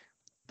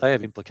 they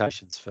have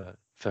implications for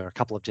a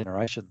couple of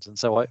generations. And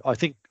so I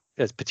think,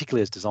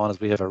 particularly as designers,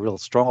 we have a real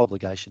strong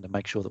obligation to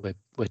make sure that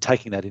we're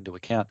taking that into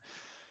account.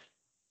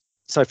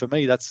 So for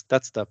me, that's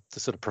the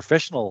sort of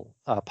professional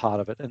part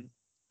of it, and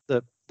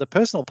the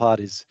personal part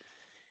is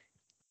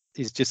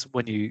just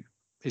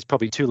is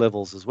probably two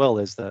levels as well.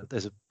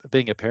 There's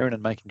being a parent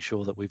and making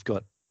sure that we've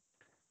got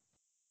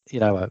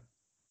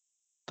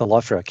the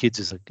life for our kids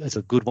is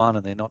a good one,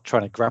 and they're not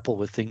trying to grapple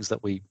with things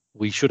that we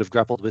should have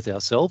grappled with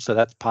ourselves. So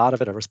that's part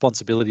of it, a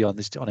responsibility on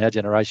our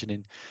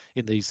generation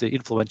in these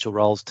influential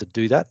roles to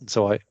do that. And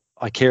so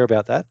I care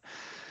about that.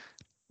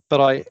 But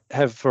I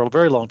have for a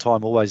very long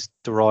time always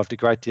derived a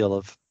great deal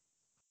of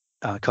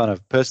kind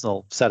of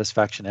personal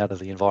satisfaction out of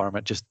the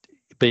environment, just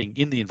being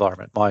in the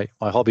environment. My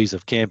hobbies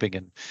of camping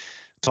and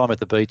time at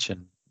the beach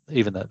and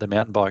even the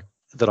mountain bike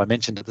that I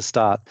mentioned at the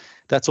start,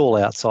 that's all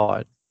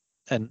outside.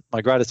 And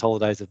my greatest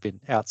holidays have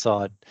been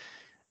outside,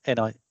 and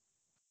I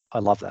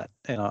love that,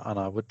 and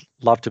I would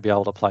love to be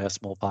able to play a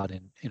small part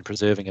in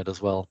preserving it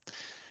as well.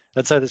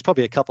 And so there's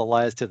probably a couple of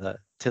layers to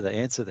the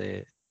answer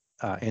there,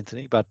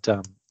 Anthony. But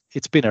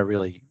it's been a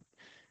really,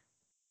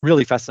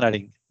 really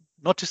fascinating,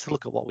 not just to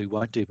look at what we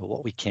won't do, but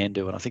what we can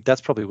do. And I think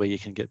that's probably where you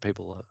can get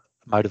people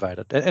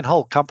motivated and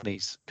whole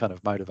companies kind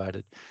of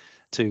motivated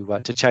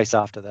to chase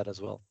after that as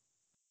well.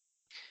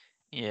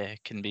 Yeah,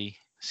 it can be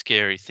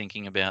scary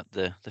thinking about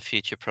the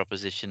future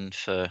proposition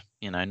for,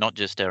 not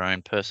just our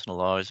own personal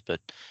lives, but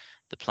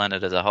the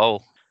planet as a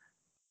whole.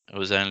 It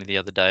was only the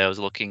other day I was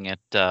looking at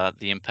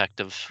the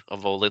impact of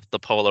all the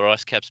polar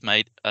ice caps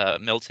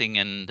melting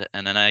and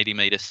an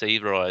 80-metre sea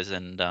rise,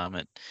 and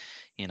the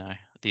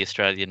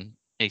Australian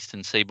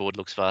eastern seaboard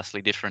looks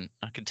vastly different.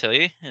 I can tell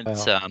you,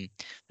 it's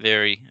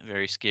very,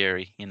 very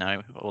scary.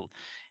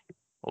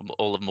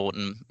 All of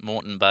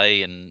Moreton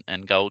Bay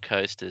and Gold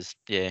Coast is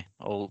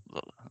all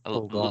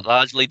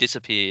largely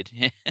disappeared.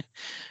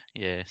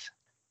 Yes.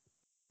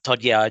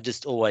 Todd, I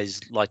just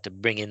always like to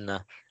bring in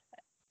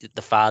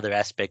the father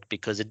aspect,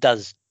 because it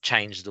does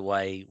change the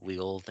way we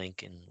all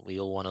think, and we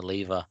all want to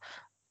leave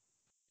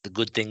the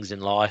good things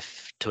in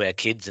life to our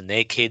kids and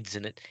their kids,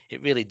 and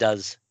it really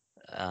does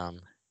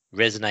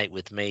resonate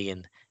with me,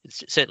 and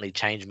it's certainly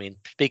changed me. And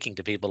speaking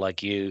to people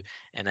like you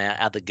and our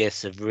other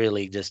guests have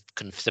really just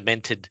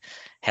cemented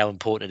how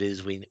important it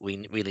is. We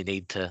really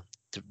need to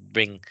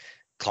bring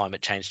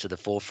climate change to the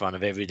forefront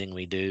of everything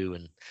we do,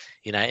 and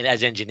and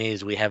as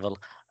engineers we have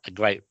a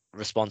great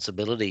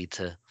responsibility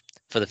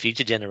for the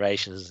future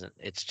generations.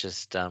 It's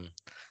just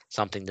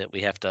something that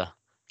we have to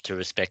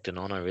respect and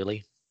honour,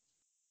 really.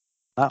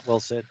 Well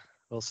said.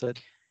 Well said.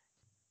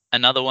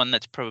 Another one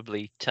that's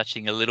probably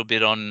touching a little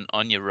bit on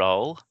your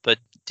role, but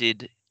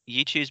did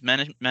you choose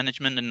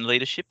management and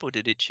leadership, or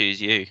did it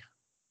choose you?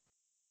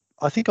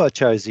 I think I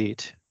chose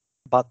it,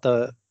 but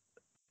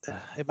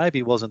it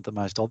maybe wasn't the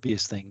most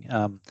obvious thing.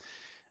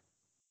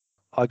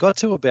 I got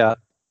to about,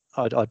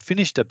 I'd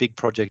finished a big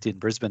project in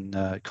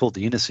Brisbane called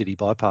the Inner City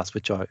Bypass,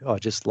 which I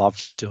just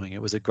loved doing.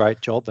 It was a great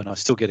job, and I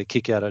still get a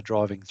kick out of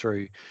driving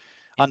through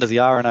under the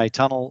RNA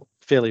tunnel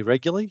fairly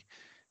regularly.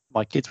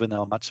 My kids, when they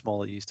were much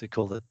smaller, used to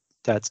call it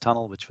Dad's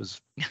Tunnel, which was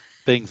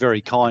being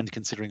very kind,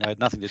 considering I had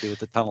nothing to do with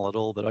the tunnel at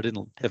all, but I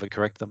didn't ever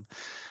correct them.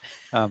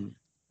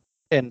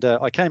 And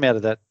I came out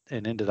of that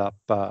and ended up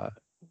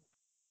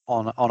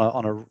on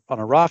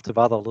a raft of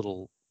other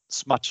little,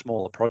 much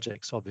smaller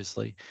projects,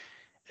 obviously.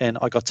 And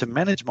I got to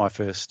manage my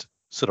first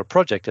sort of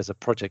project as a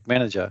project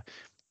manager,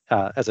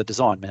 as a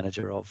design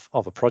manager of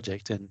a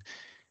project. And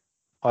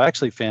I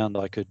actually found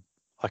I could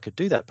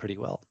do that pretty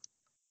well.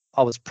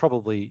 I was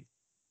probably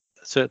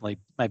certainly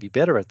maybe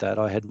better at that.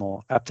 I had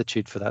more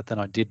aptitude for that than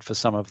I did for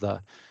some of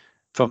the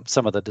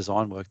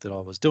design work that I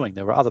was doing.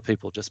 There were other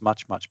people just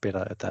much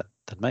better at that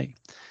than me.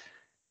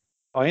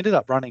 I ended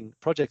up running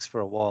projects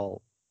for a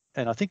while,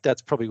 and I think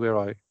that's probably where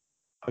I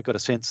got a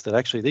sense that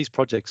actually these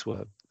projects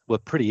were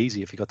pretty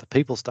easy if you got the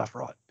people stuff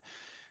right.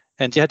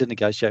 And you had to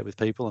negotiate with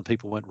people, and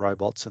people weren't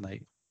robots, and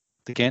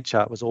the Gantt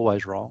chart was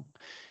always wrong,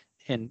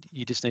 and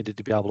you just needed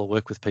to be able to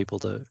work with people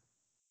to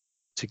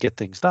get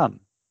things done.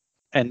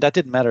 And that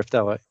didn't matter if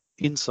they were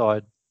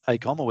inside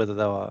AECOM or whether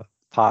they were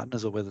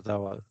partners or whether they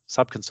were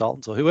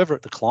sub-consultants or whoever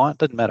at the client,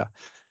 didn't matter.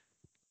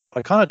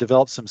 I kind of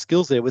developed some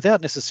skills there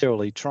without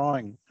necessarily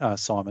trying,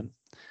 Simon,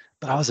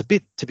 but I was a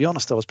bit, to be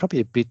honest, I was probably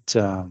a bit,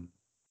 I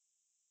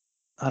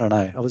don't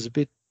know,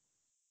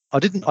 I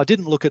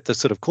didn't look at the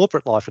sort of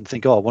corporate life and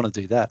think, oh, I want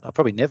to do that.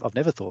 I've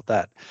never thought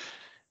that.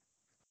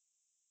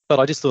 But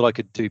I just thought I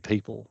could do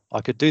people.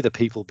 I could do the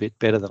people bit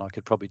better than I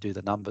could probably do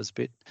the numbers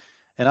bit.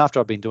 And after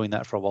I've been doing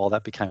that for a while,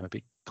 that became a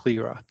bit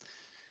clearer.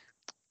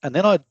 And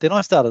then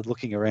I started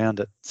looking around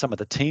at some of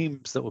the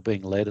teams that were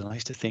being led, and I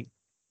used to think,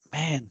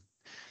 man,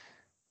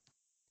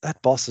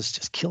 that boss is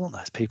just killing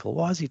those people.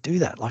 Why does he do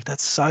that? Like,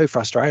 that's so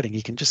frustrating.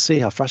 You can just see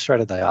how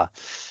frustrated they are.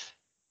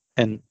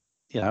 And,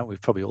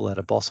 we've probably all had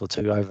a boss or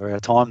two over our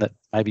time that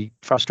maybe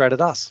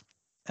frustrated us.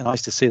 And I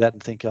used to see that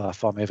and think, oh,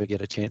 if I ever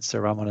get a chance to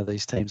run one of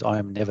these teams, I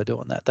am never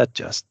doing that.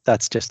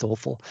 That's just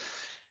awful.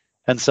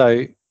 And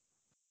so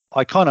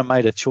I kind of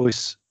made a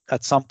choice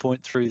at some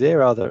point through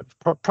there,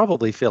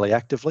 probably fairly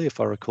actively, if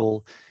I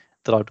recall,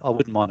 that I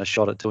wouldn't mind a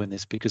shot at doing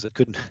this because it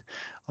couldn't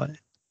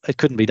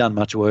be done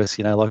much worse.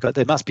 Like,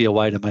 there must be a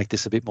way to make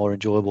this a bit more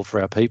enjoyable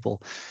for our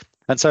people.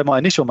 And so my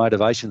initial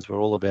motivations were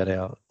all about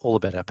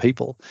our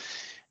people,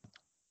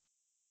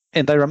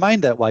 and they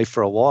remained that way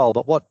for a while.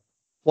 But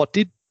what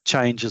did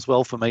change as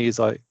well for me is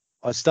I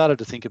started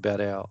to think about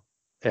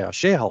our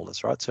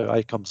shareholders, right? So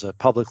AECOM's a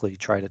publicly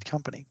traded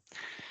company.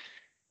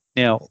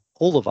 Now,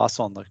 all of us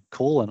on the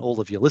call and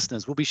all of your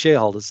listeners will be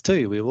shareholders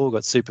too. We've all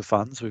got super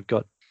funds. We've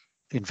got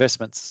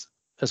investments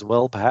as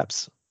well,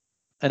 perhaps.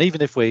 And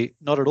even if we're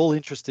not at all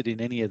interested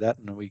in any of that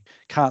and we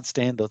can't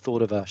stand the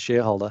thought of a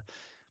shareholder,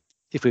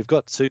 if we've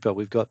got super,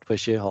 we're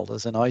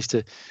shareholders. And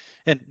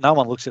and no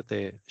one looks at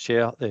their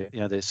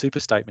super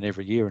statement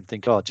every year and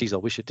think, oh, geez, I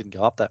wish it didn't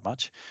go up that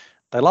much.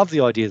 They love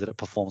the idea that it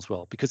performs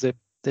well because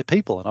they're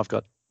people. And I've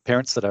got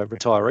parents that are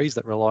retirees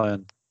that rely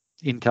on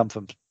income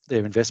from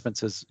their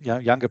investments as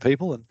younger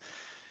people, and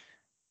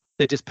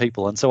they're just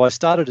people. And so I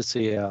started to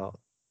see our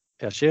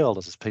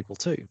shareholders as people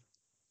too.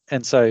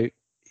 And so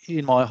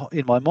in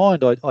my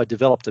mind, I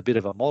developed a bit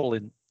of a model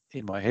in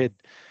my head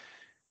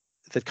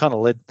that kind of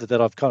led that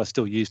I've kind of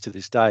still used to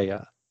this day.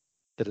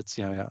 That it's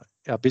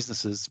our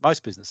businesses,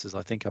 most businesses,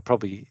 I think, are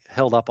probably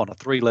held up on a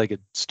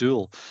three-legged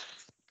stool.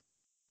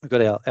 We've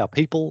got our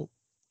people,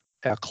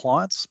 our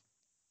clients,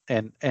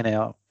 and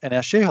our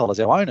shareholders,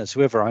 our owners,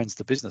 whoever owns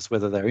the business,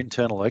 whether they're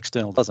internal or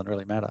external, doesn't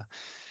really matter.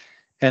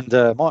 And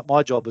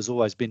my job has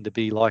always been to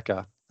be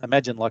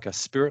imagine like a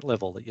spirit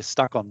level that you're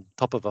stuck on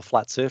top of a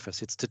flat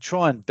surface. It's to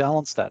try and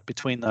balance that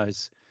between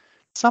those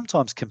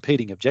sometimes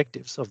competing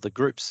objectives of the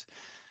groups.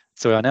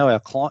 So I know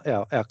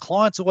our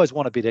clients always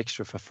want a bit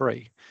extra for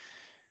free,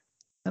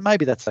 and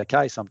maybe that's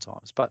okay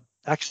sometimes. But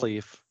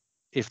actually,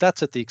 if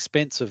that's at the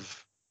expense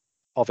of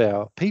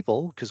our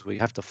people, because we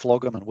have to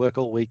flog them and work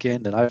all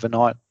weekend and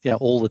overnight,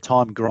 all the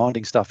time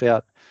grinding stuff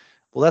out,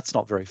 well, that's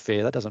not very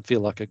fair. That doesn't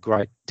feel like a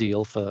great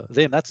deal for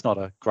them. That's not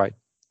a great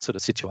sort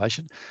of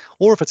situation.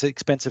 Or if it's at the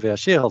expense of our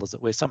shareholders,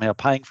 that we're somehow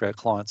paying for our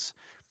clients'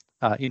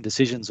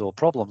 indecisions or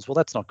problems, well,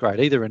 that's not great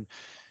either.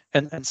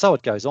 And so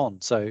it goes on.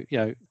 So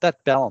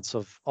that balance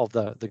of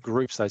the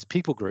groups, those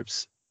people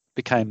groups,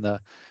 became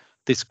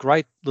this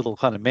great little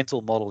kind of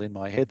mental model in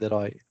my head that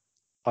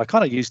I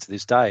kind of use to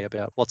this day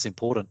about what's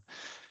important.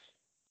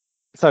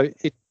 So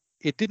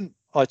it didn't.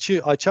 I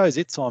chose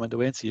it, Simon,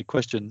 to answer your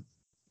question,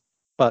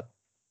 but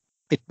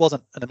it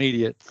wasn't an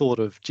immediate thought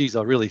of, geez,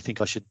 I really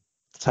think I should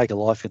take a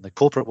life in the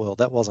corporate world.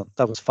 That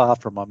was far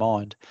from my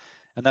mind,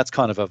 and that's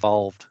kind of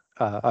evolved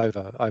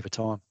over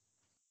time.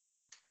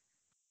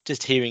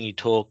 Just hearing you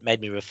talk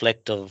made me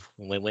reflect of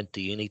when we went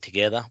to uni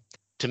together.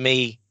 To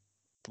me,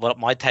 what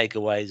my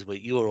takeaways were,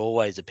 you were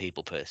always a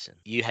people person.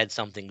 You had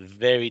something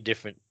very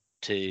different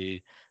to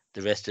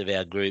the rest of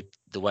our group.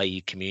 The way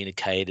you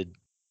communicated,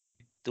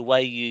 the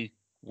way you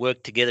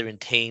worked together in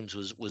teams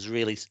was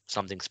really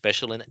something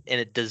special. And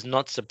it does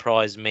not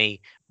surprise me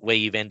where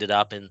you've ended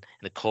up in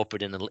a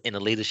corporate, in a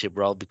leadership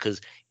role,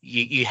 because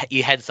you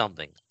had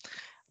something.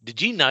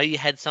 Did you know you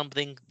had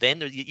something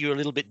then? Or you were a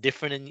little bit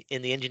different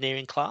in the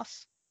engineering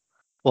class?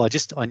 Well,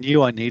 I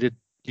knew I needed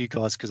you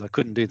guys because I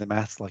couldn't do the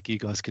maths like you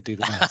guys could do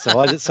the maths.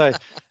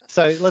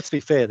 So let's be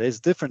fair.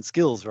 There's different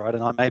skills, right?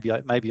 And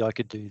maybe I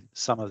could do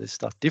some of this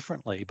stuff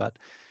differently, but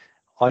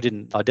I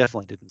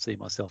definitely didn't see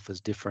myself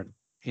as different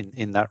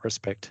in that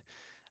respect.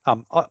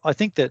 I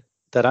think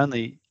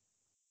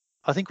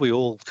I think we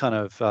all kind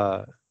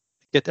of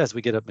as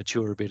we get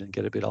mature a bit and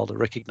get a bit older,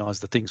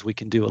 recognise the things we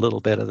can do a little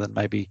better than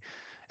maybe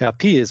our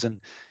peers, and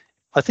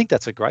I think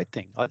that's a great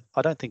thing.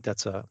 I don't think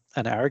that's an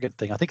arrogant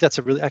thing. I think that's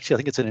I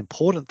think it's an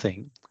important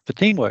thing for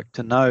teamwork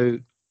to know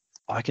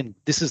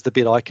this is the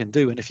bit I can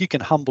do. And if you can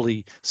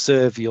humbly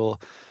serve your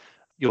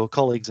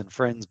colleagues and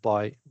friends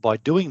by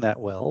doing that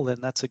well,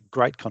 then that's a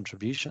great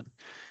contribution.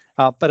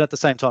 But at the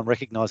same time,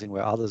 recognizing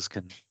where others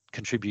can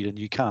contribute and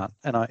you can't.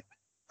 And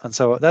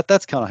so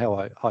that's kind of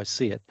how I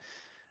see it.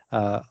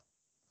 I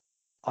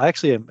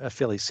actually am a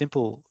fairly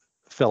simple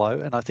fellow,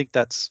 and I think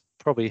that's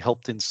probably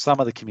helped in some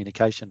of the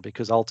communication,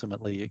 because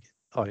ultimately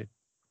I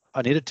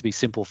need it to be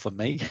simple for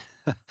me.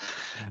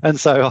 And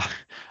so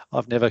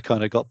I've never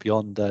kind of got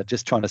beyond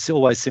just trying to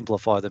always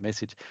simplify the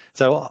message.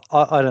 So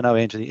I don't know,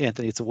 Anthony,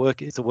 it's a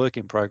work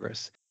in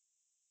progress.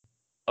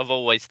 I've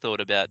always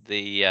thought about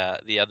the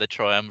other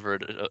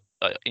triumvirate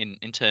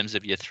in terms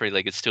of your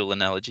three-legged stool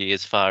analogy,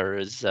 as far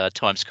as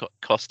time,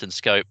 cost, and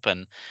scope.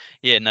 And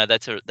yeah, no,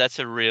 it's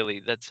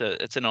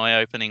an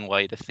eye-opening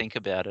way to think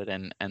about it.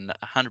 And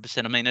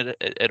 100%. I mean,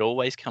 it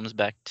always comes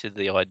back to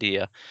the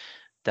idea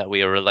that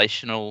we are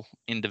relational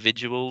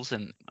individuals,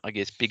 and I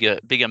guess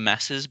bigger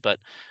masses, but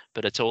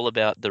it's all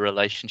about the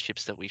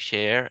relationships that we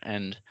share.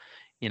 And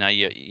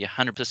you're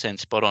 100%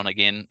 spot on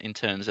again in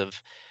terms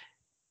of,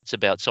 it's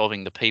about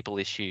solving the people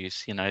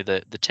issues.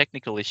 The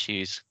technical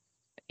issues,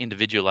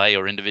 individual A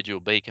or individual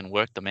B can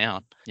work them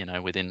out,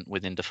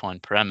 within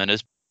defined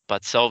parameters.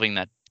 But solving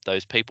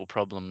those people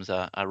problems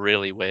are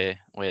really where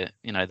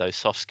those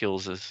soft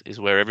skills is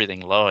where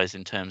everything lies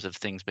in terms of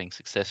things being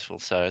successful.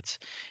 So it's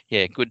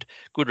good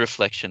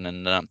reflection,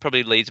 and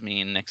probably leads me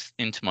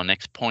into my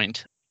next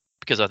point,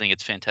 because I think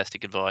it's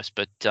fantastic advice.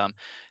 But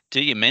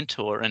do you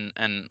mentor,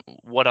 and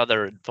what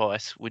other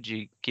advice would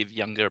you give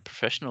younger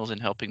professionals in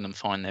helping them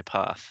find their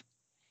path?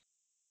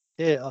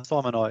 Yeah,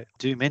 Simon, I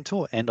do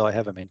mentor, and I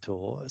have a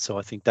mentor. So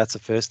I think that's the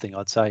first thing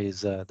I'd say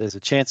is there's a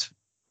chance.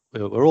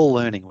 We're all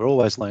learning. We're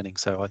always learning.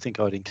 So I think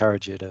I'd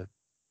encourage you to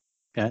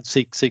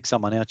seek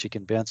someone out you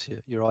can bounce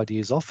your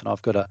ideas off. And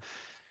I've got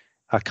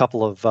a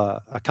couple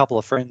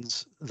of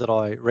friends that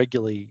I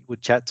regularly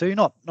would chat to,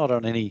 not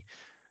on any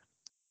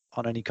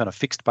kind of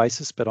fixed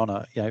basis, but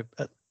on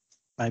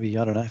maybe,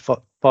 I don't know, 5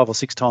 or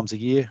 6 times a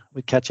year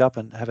we'd catch up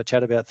and have a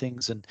chat about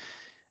things. And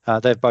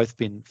they've both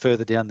been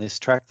further down this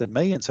track than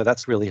me, and so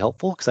that's really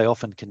helpful, because they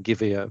often can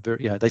give you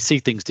they see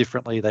things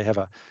differently. They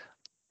have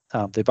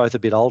they're both a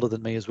bit older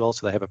than me as well,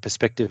 so they have a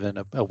perspective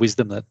and a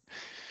wisdom that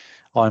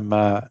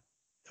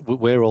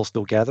we're all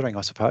still gathering,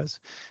 I suppose.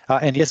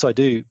 And yes, I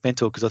do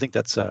mentor, because I think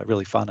that's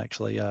really fun.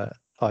 Actually, I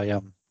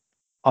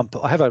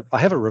have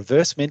a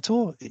reverse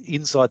mentor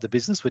inside the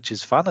business, which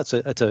is fun.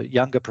 It's a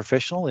younger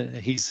professional, and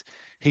he's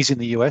in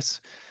the US.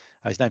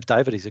 His name's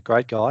David. He's a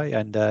great guy,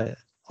 and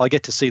I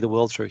get to see the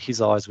world through his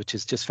eyes, which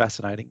is just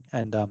fascinating.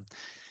 And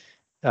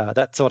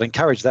so I'd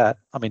encourage that.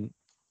 I mean,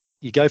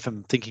 you go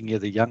from thinking you're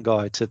the young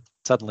guy to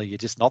suddenly you're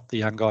just not the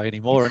young guy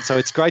anymore. And so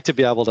it's great to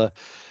be able to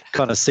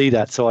kind of see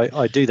that. So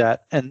I do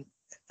that. And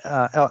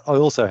I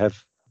also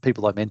have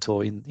people I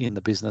mentor in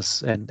the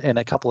business, and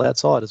a couple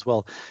outside as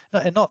well.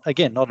 And not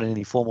in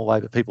any formal way,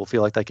 but people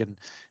feel like they can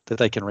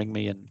ring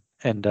me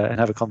and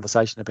have a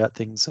conversation about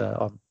things.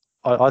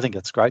 I think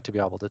it's great to be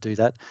able to do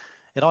that.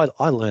 And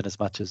I learn as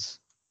much as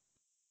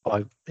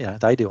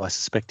they do, I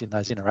suspect, in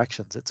those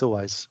interactions. It's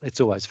always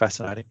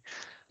fascinating.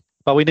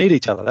 But we need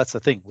each other. That's the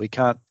thing. We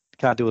can't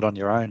do it on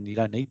your own. You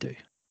don't need to.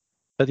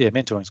 But yeah,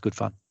 mentoring is good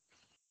fun.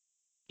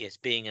 Yes,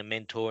 being a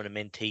mentor and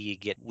a mentee, you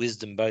get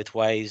wisdom both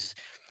ways.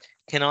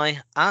 Can I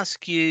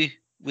ask you,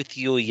 with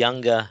your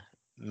younger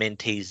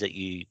mentees that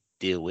you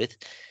deal with,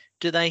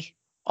 do they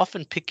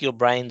often pick your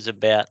brains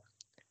about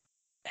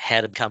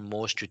how to become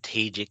more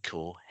strategic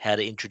or how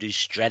to introduce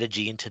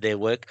strategy into their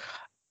work?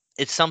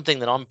 It's something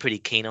that I'm pretty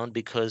keen on,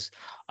 because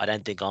I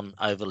don't think I'm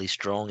overly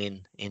strong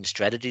in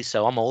strategy.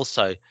 So I'm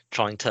also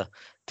trying to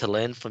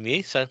learn from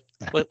you. So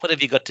what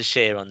have you got to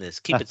share on this?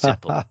 Keep it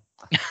simple.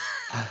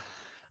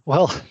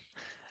 Well,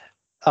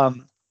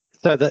 so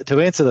to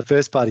answer the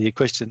first part of your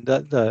question,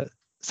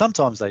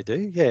 sometimes they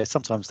do. Yeah,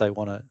 sometimes they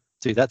want to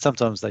do that.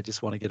 Sometimes they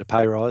just want to get a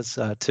pay rise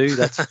too.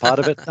 That's part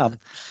of it.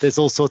 There's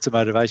all sorts of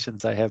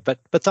motivations they have,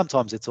 but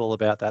sometimes it's all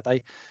about that.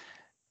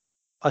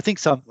 I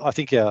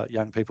think our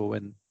young people,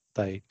 when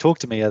they talk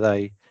to me,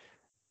 they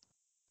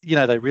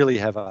really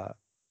have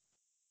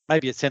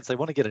maybe a sense they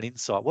want to get an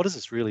insight. What is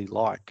this really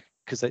like?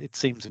 Because it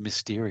seems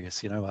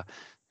mysterious, a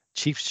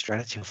chief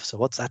strategy officer.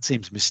 That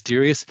seems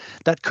mysterious.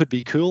 That could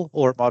be cool,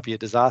 or it might be a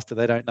disaster.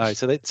 They don't know.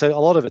 So a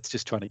lot of it's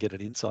just trying to get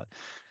an insight.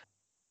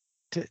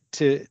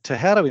 To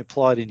how to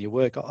apply it in your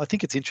work, I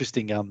think it's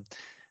interesting.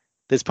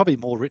 There's probably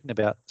more written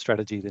about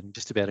strategy than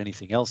just about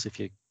anything else. If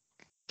you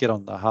get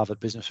on the Harvard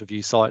Business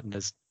Review site, and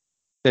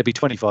there'd be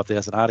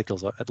 25,000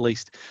 articles at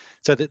least.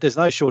 So there's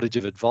no shortage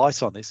of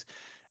advice on this.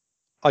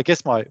 I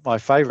guess my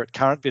favourite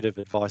current bit of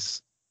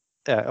advice,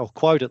 or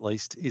quote at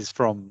least, is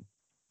from,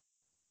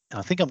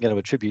 I think I'm going to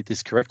attribute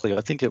this correctly,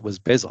 I think it was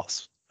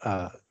Bezos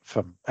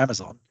from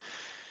Amazon,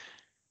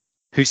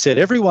 who said,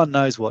 everyone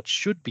knows what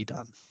should be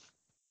done,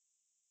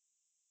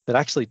 but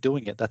actually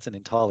doing it, that's an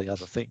entirely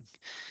other thing.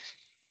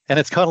 And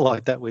it's kind of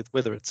like that with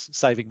whether it's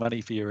saving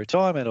money for your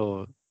retirement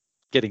or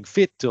getting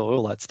fit or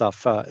all that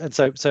stuff. And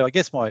so I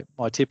guess my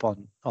tip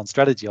on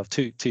strategy of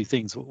two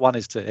things. One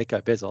is to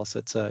echo Bezos.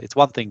 It's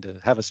one thing to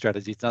have a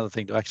strategy. It's another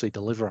thing to actually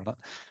deliver on it.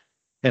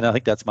 And I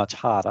think that's much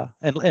harder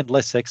and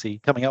less sexy.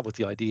 Coming up with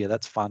the idea,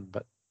 that's fun,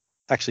 but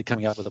actually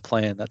coming up with a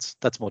plan,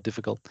 that's more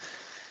difficult.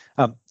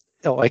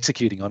 Or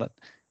executing on it.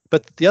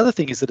 But the other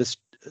thing is that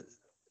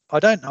I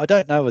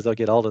don't know as I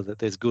get older that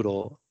there's good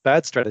or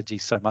bad strategy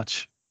so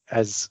much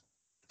as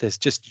there's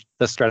just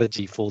the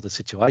strategy for the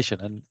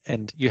situation,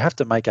 and you have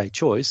to make a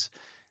choice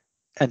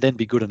and then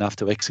be good enough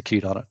to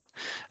execute on it.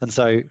 And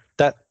so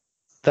that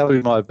would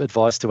be my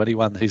advice to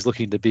anyone who's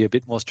looking to be a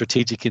bit more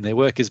strategic in their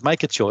work, is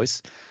make a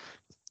choice,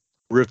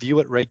 review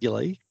it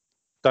regularly,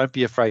 don't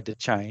be afraid to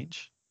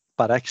change,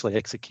 but actually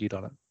execute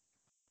on it.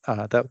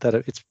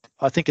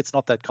 I think it's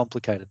not that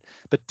complicated,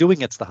 but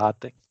doing it's the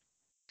hard thing.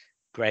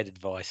 Great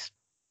advice.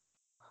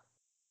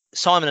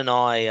 Simon and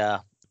I,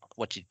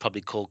 what you'd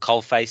probably call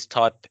coalface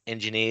type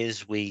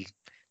engineers, we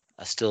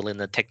are still in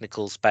the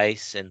technical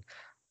space, and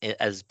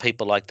as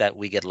people like that,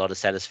 we get a lot of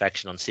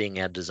satisfaction on seeing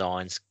our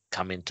designs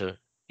come into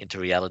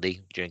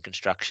reality during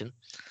construction.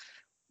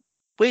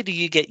 Where do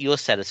you get your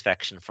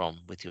satisfaction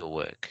from with your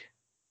work?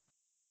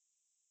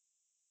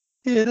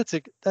 Yeah,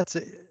 that's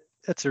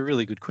a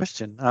really good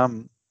question.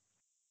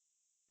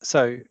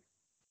 So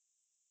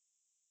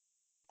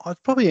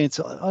I'd probably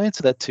answer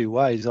that two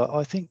ways.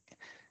 I think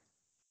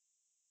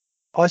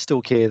I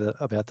still care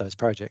about those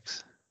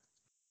projects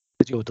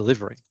that you're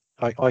delivering.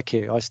 I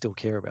care. I still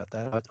care about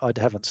that. I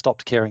haven't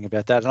stopped caring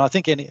about that. And I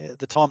think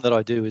the time that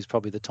I do is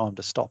probably the time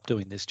to stop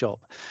doing this job,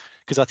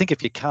 because I think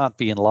if you can't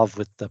be in love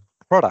with the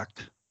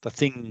product, the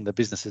thing the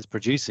business is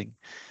producing,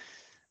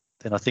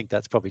 then I think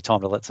that's probably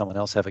time to let someone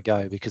else have a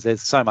go, because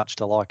there's so much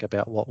to like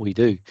about what we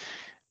do.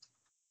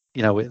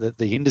 The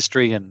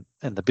industry and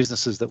the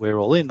businesses that we're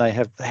all in, they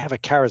have a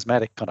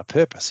charismatic kind of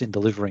purpose in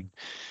delivering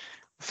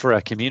for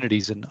our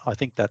communities, and I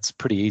think that's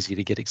pretty easy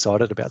to get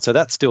excited about. So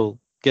that still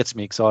gets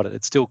me excited.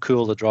 It's still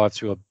cool to drive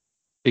through a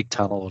big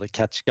tunnel or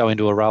to go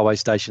into a railway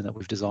station that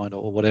we've designed,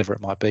 or whatever it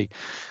might be.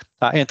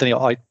 Anthony,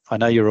 I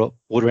know you're a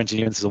water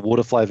engineer and this is a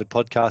water flavoured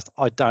podcast.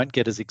 I don't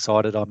get as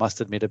excited, I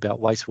must admit,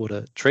 about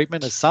wastewater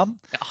treatment as some.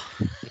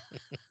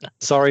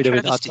 Sorry to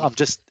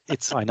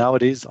I know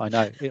it is. I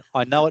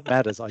know it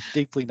matters. I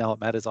deeply know it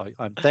matters.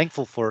 I'm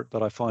thankful for it,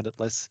 but I find it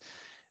less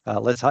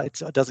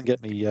it doesn't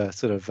get me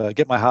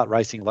get my heart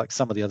racing like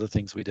some of the other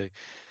things we do.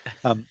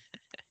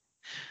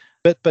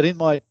 But in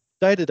my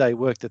day-to-day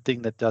work, the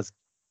thing that does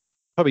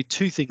probably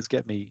two things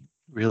get me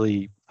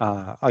really,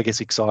 I guess,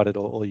 excited,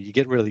 or you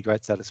get really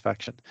great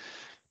satisfaction.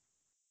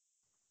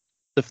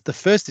 The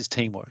first is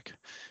teamwork.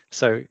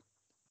 So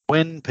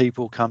when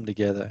people come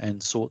together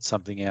and sort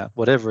something out,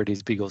 whatever it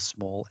is, big or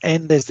small,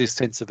 and there's this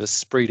sense of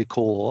esprit de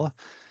corps,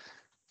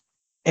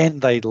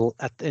 and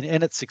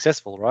it's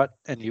successful, right?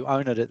 And you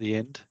own it at the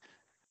end.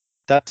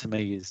 That to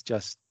me is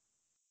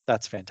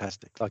that's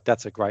fantastic. Like,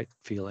 that's a great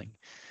feeling,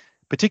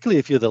 particularly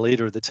if you're the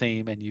leader of the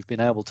team and you've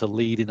been able to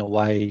lead in a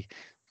way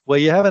where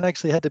you haven't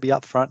actually had to be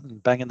upfront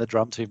and banging the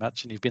drum too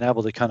much, and you've been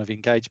able to kind of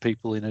engage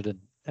people in it,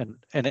 and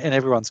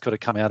everyone's got to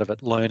come out of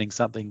it learning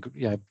something,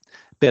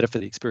 better for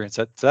the experience.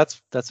 So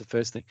that's the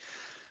first thing.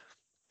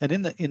 And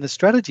in the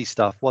strategy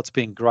stuff, what's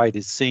been great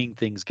is seeing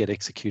things get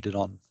executed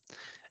on.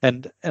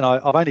 And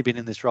I've only been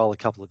in this role a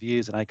couple of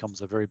years, and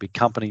AECOM's a very big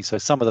company, so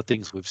some of the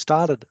things we've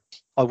started,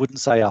 I wouldn't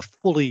say are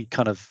fully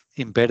kind of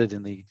embedded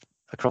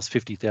across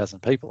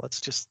 50,000 people. It's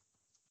just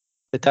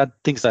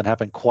things don't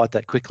happen quite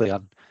that quickly.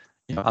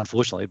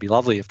 Unfortunately, it'd be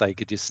lovely if they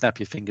could just snap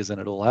your fingers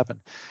and it all happened.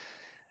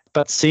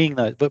 But seeing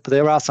those, but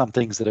there are some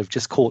things that have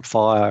just caught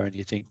fire, and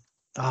you think,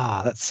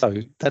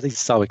 that is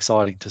so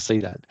exciting to see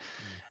that.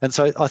 And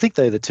so I think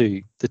they're the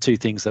two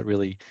things that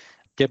really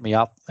get me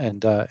up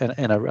and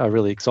are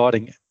really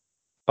exciting.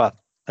 But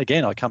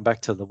again, I come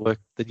back to the work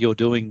that you're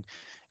doing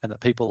and that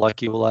people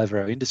like you all over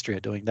our industry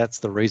are doing. That's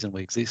the reason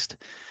we exist.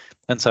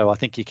 And so I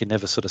think you can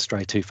never sort of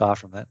stray too far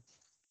from that.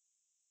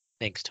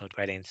 Thanks, Todd.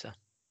 Great answer.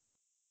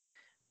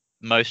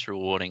 most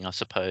rewarding, I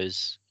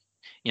suppose.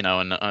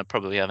 And I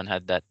probably haven't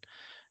had that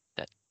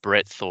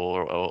breadth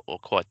or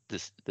quite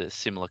the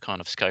similar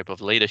kind of scope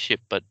of leadership,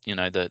 but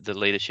the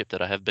leadership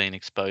that I have been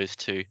exposed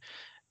to,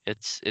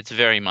 it's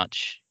very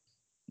much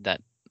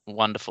that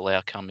wonderful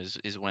outcome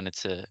is when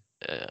it's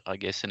I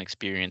guess an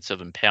experience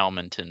of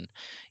empowerment, and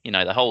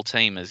the whole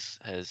team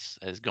has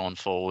gone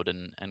forward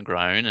and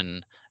grown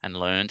and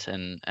learnt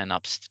and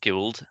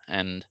upskilled,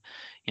 and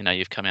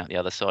you've come out the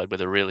other side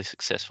with a really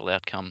successful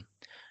outcome,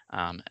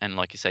 and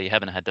like you say, you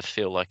haven't had to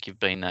feel like you've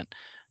been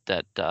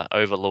that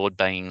overlord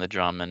banging the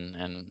drum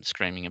and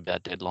screaming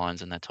about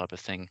deadlines and that type of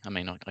thing. I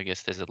mean, I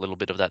guess there's a little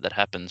bit of that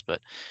happens, but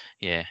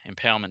yeah,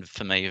 empowerment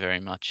for me very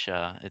much.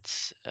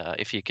 It's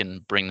if you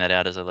can bring that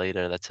out as a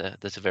leader, that's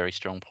a very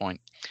strong point.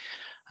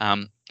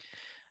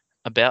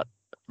 About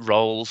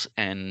roles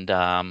and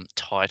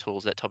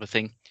titles, that type of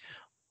thing.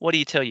 What do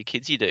you tell your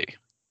kids you do?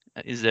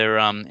 Is there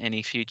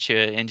any future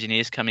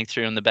engineers coming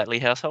through in the Battley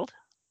household?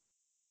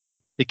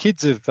 The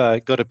kids have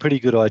got a pretty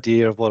good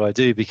idea of what I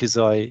do, because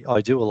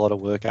I do a lot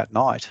of work at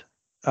night,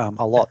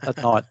 a lot at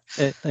night,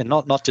 and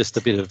not just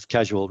a bit of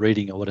casual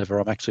reading or whatever.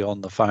 I'm actually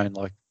on the phone,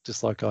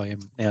 just like I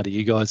am now to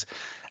you guys,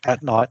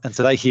 at night, and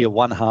so they hear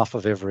one half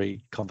of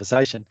every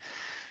conversation.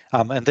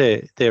 And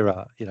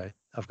they're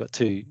I've got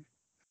two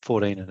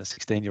 14 and a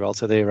 16-year-old,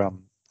 so they're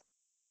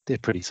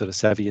pretty sort of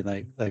savvy, and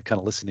they kind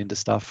of listen into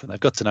stuff, and they've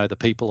got to know the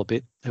people a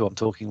bit who I'm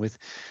talking with.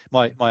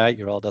 My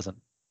 8-year-old doesn't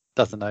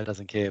know,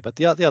 doesn't care, but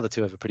the other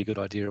two have a pretty good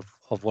idea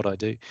of what I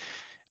do.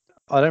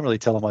 I don't really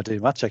tell them I do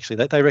much,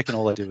 actually. They reckon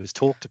all I do is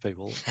talk to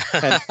people.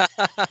 And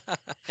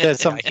there is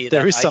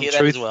some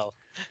truth. Well.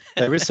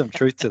 There is some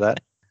truth to that.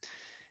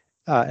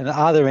 And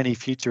are there any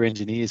future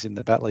engineers in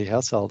the Battley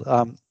household?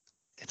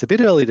 It's a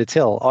bit early to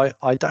tell.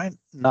 I don't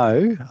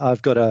know.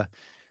 I've got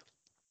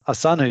a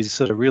son who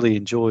sort of really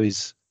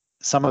enjoys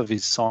some of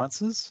his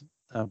sciences,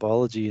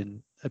 biology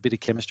and a bit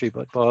of chemistry,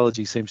 but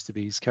biology seems to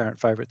be his current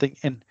favourite thing,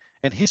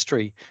 and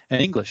history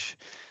and English.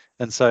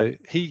 And so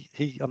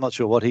I'm not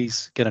sure what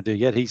he's going to do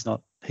yet. He's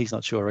not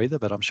sure either,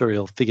 but I'm sure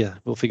we'll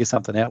figure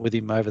something out with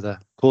him over the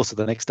course of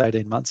the next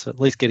 18 months. At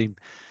least get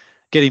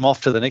him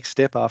off to the next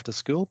step after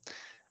school.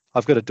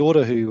 I've got a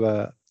daughter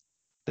who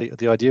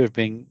the idea of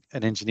being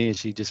an engineer,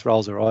 she just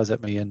rolls her eyes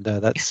at me, and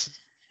that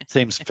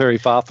seems very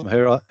far from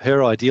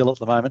her ideal at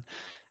the moment.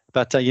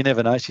 But you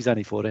never know. She's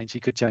only 14. She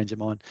could change her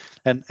mind.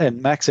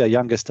 And Max, our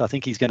youngest, I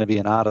think he's going to be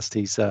an artist.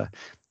 He's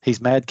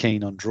mad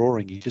keen on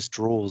drawing. He just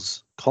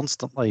draws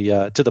constantly,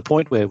 to the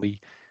point where we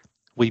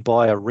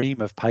buy a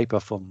ream of paper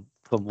from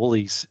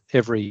Woolies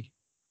every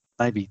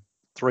maybe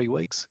 3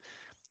 weeks,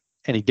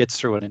 and he gets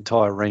through an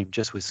entire ream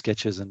just with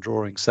sketches and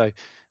drawings.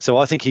 So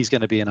I think he's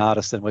going to be an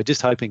artist, and we're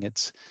just hoping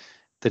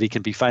that he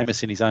can be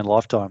famous in his own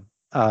lifetime.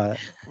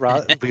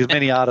 Because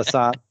many artists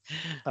aren't.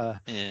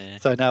 Yeah.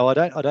 So no, I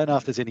don't know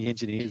if there's any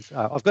engineers.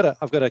 I've got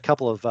a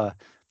couple of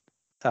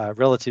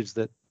relatives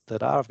that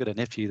are. I've got a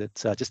nephew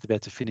that's just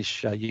about to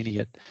finish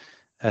uni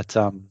at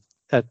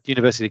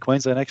University of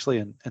Queensland, actually,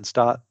 and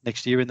start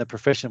next year in the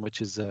profession,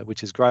 which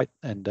is great.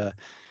 And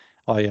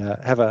I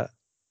have a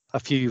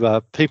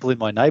few people in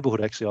my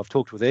neighbourhood, actually. I've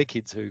talked with their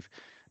kids who've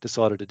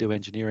decided to do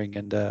engineering,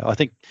 and I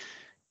think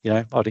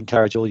I'd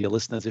encourage all your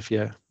listeners, if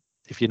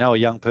you know a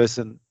young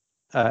person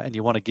and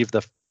you want to give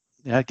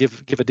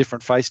give a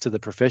different face to the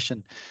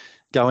profession,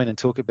 go in and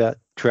talk about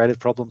creative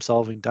problem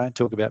solving. Don't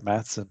talk about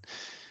maths and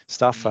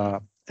stuff,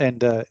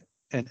 and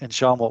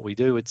show them what we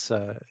do. It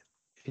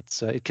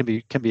can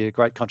be a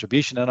great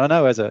contribution. And I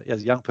know as a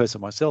young person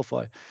myself,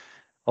 I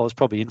was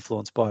probably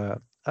influenced by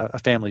a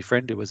family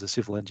friend who was a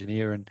civil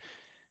engineer, and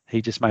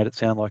he just made it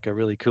sound like a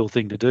really cool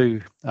thing to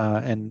do.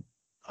 And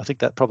I think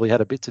that probably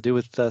had a bit to do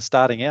with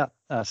starting out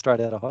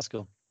straight out of high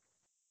school.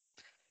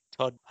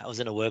 Todd, I was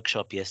in a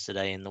workshop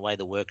yesterday, and the way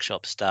the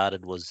workshop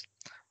started was,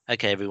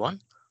 okay, everyone,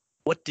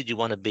 what did you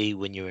want to be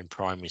when you were in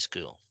primary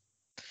school?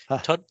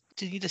 Todd,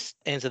 did you just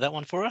answer that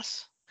one for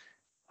us?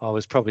 I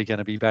was probably going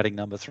to be batting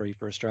number 3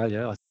 for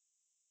Australia.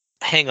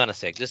 Hang on a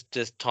sec,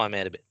 just time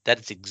out a bit. That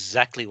is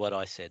exactly what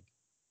I said.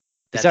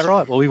 Is that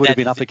right? Well, we would have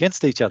been up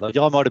against each other.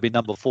 I might have been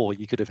number 4.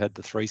 You could have had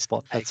the 3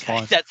 spot. That's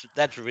fine.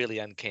 That's really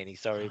uncanny.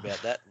 Sorry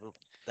about that.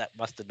 That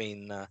must have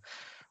been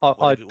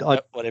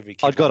whatever.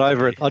 I'd got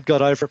over it. I'd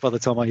got over it by the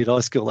time I hit high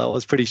school. I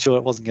was pretty sure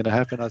it wasn't going to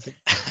happen, I think.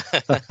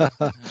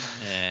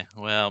 Yeah.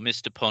 Well,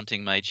 Mr.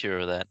 Ponting made sure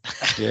of that.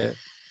 Yeah,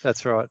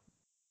 that's right.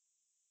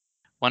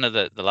 One of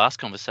the last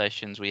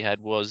conversations we had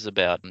was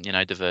about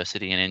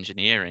diversity in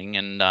engineering,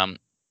 and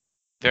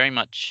very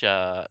much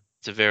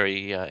it's a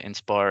very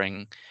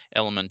inspiring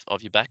element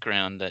of your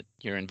background that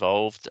you're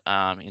involved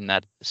in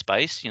that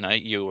space.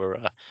 You were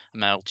a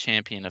male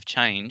champion of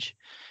change.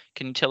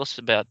 Can you tell us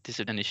about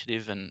this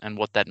initiative and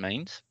what that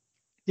means?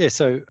 Yeah,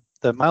 so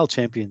the Male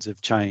Champions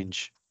of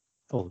Change,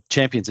 or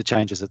Champions of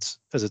Change as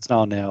it's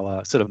known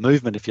now, sort of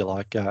movement, if you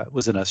like,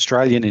 was an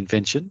Australian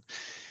invention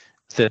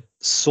that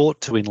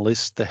sought to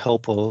enlist the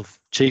help of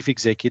chief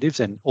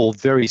executives or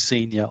very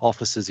senior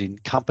officers in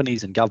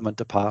companies and government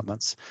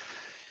departments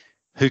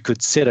who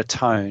could set a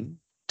tone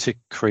to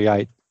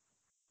create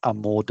a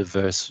more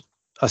diverse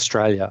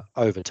Australia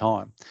over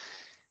time.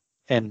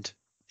 And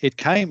it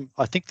came,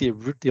 I think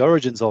the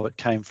origins of it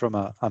came from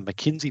a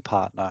McKinsey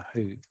partner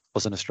who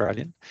was an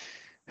Australian,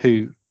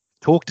 who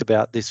talked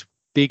about this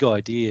big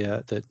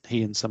idea that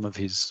he and some of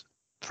his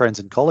friends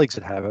and colleagues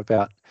would have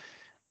about,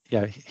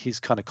 his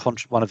kind of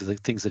one of the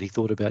things that he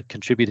thought about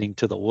contributing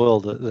to the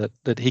world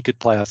that he could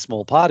play a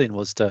small part in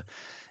was to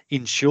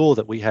ensure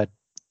that we had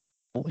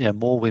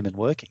more women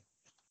working,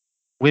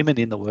 women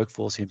in the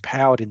workforce,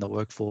 empowered in the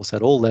workforce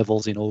at all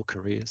levels in all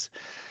careers.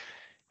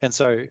 And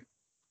so,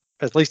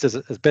 at least as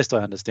best I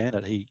understand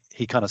it,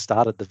 he kind of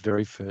started the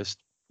very first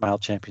Male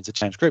Champions of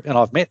Change group, and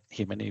I've met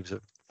him, and he was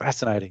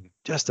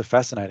just a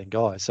fascinating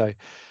guy. So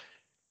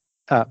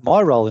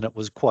my role in it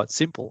was quite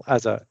simple.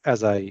 As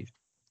the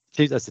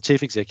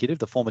chief executive,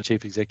 the former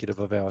chief executive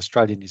of our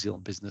Australian New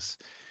Zealand business,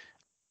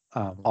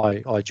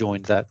 I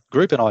joined that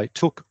group, and I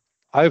took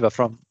over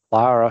from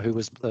Lara, who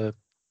was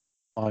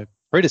my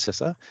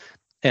predecessor,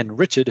 and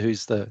Richard,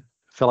 who's the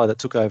fellow that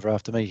took over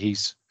after me.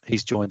 He's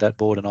joined that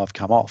board, and I've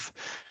come off.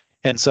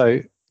 And so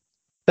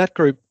that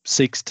group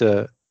seeks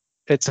to,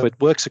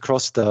 it works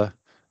across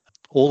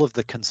all of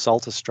the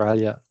Consult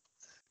Australia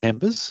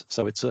members.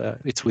 So it's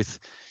with,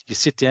 you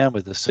sit down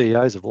with the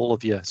CEOs of all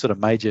of your sort of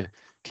major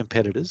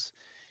competitors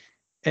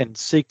and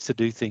seek to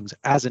do things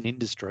as an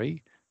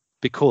industry,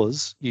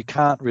 because you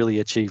can't really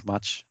achieve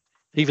much,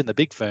 even the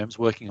big firms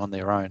working on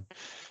their own.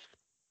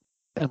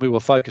 And we were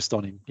focused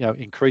on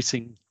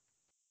increasing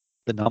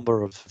the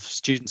number of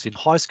students in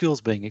high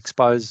schools being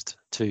exposed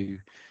to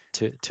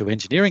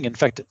engineering. In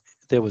fact,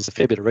 there was a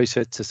fair bit of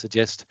research to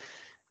suggest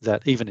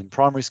that even in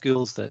primary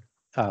schools, that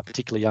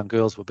particularly young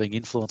girls were being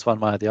influenced one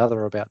way or the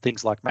other about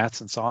things like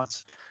maths and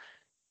science.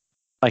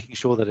 Making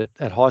sure that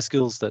at high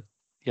schools that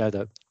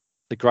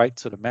the great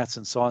sort of maths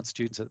and science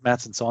students at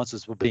maths and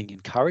sciences were being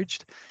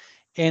encouraged,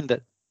 and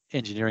that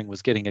engineering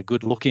was getting a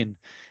good look in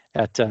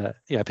at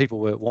people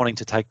were wanting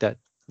to take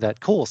that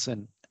course,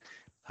 and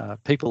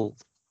people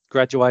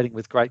graduating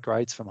with great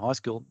grades from high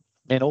school,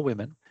 men or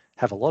women,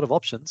 have a lot of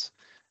options,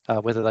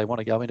 whether they want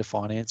to go into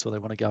finance or they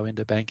want to go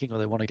into banking or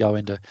they want to go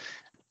into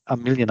a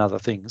million other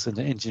things, and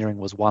engineering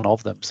was one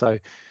of them. So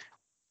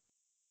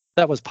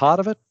that was part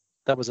of it.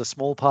 That was a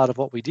small part of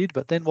what we did.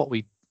 But then what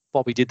we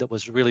did that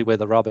was really where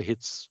the rubber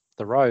hits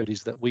the road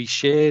is that we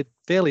shared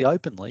fairly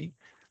openly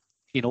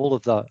in all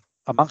of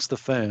amongst the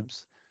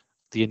firms,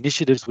 the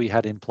initiatives we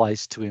had in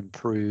place to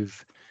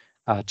improve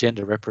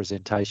gender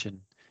representation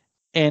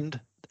and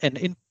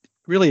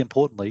really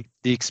importantly,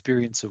 the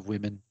experience of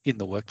women in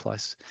the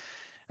workplace.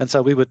 And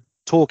so we would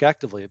talk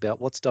actively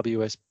about what's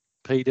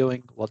WSP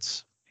doing,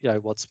 what's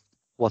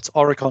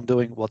AECOM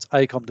doing, what's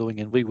AECOM doing,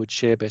 and we would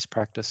share best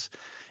practice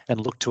and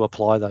look to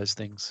apply those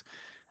things.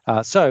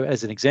 So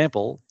as an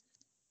example,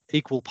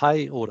 equal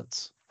pay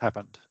audits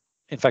happened.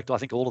 In fact, I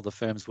think all of the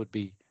firms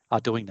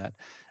are doing that.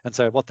 And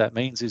so what that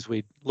means is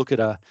we look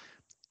at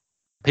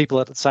people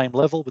at the same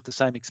level with the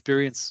same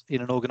experience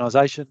in an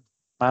organisation,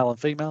 male and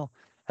female,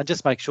 and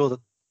just make sure that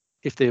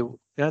if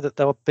that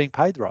they were being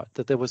paid right,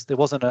 that there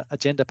wasn't a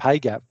gender pay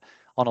gap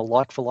on a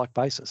like-for-like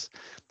basis.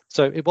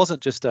 So it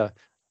wasn't just a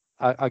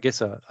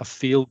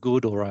feel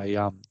good or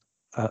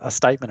a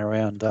statement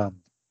around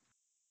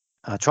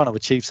trying to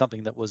achieve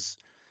something that was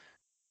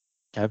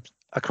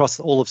across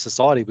all of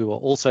society. We were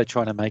also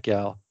trying to make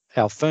our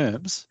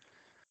firms,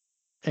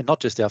 and not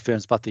just our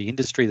firms, but the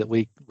industry that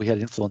we had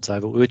influence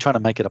over. We were trying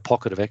to make it a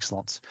pocket of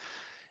excellence,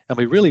 and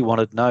we really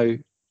wanted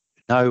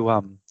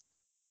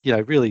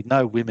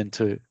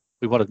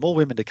we wanted more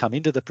women to come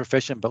into the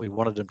profession, but we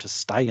wanted them to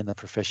stay in the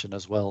profession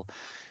as well.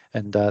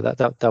 And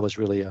that was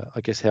really,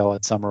 I guess, how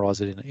I'd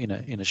summarise it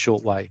in a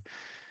short way.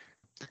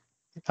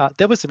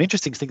 There were some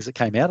interesting things that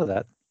came out of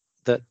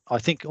that I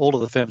think all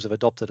of the firms have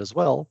adopted as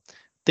well.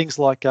 Things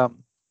like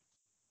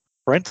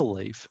parental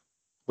leave,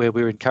 where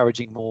we're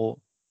encouraging more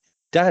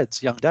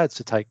young dads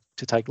to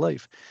take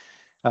leave.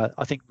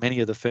 I think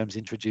many of the firms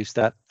introduced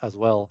that as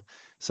well.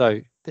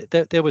 So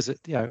there was,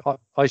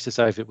 I used to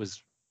say if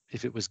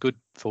it was good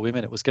for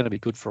women, it was going to be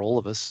good for all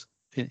of us.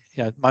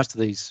 Most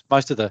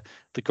of the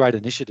great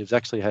initiatives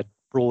actually had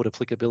broad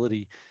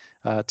applicability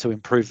to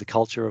improve the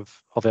culture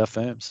of our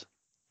firms,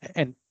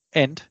 and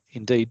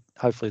indeed,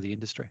 hopefully, the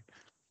industry.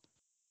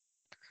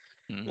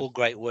 All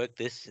great work.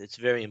 It's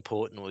very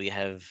important we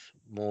have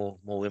more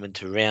women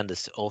to round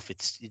us off.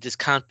 You just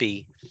can't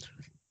be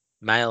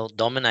male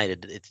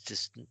dominated. It's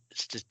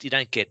just you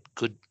don't get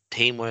good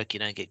teamwork. You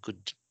don't get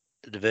good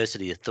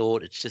diversity of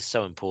thought. It's just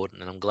so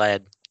important, and I'm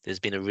glad there's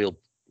been a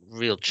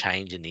real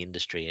change in the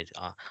industry.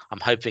 I'm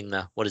hoping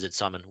what is it,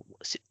 Simon?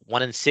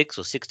 1 in 6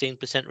 or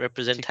 16%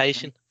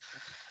 representation.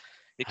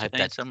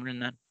 16, somewhere in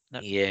that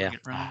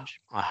range.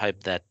 I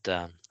hope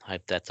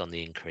that's on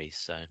the increase.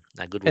 So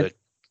good work.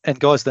 And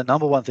guys, the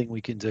number one thing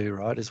we can do,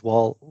 right, is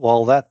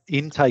while that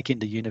intake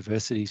into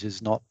universities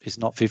is not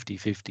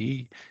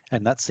 50-50,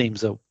 and that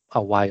seems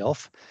a way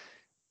off,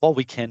 what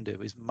we can do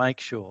is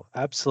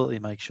absolutely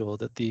make sure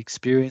that the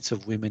experience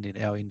of women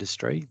in our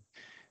industry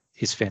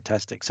is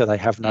fantastic, so they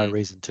have no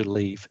reason to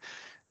leave.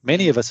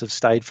 Many of us have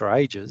stayed for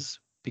ages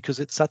because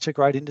it's such a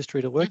great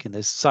industry to work in.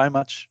 There's so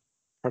much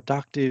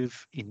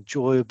productive,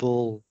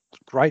 enjoyable,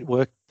 great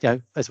work,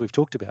 as we've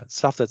talked about,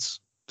 stuff that's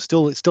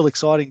still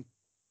exciting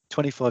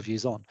 25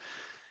 years on.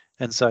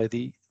 And so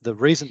the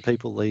reason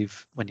people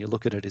leave, when you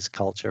look at it, is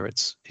culture.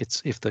 It's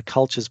if the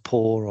culture's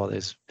poor or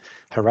there's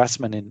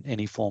harassment in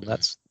any form,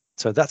 that's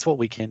what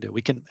we can do.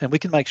 We can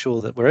make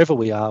sure that wherever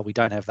we are, we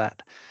don't have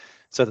that,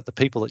 so that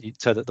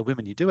the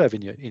women you do have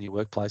in your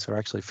workplace are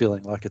actually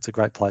feeling like it's a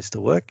great place to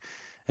work.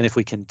 And if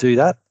we can do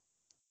that,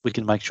 we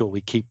can make sure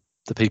we keep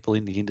the people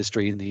in the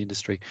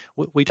industry.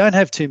 We don't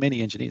have too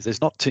many engineers.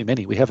 There's not too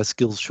many. We have a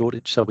skills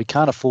shortage, so we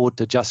can't afford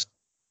to just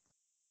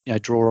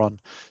draw on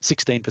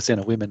 16%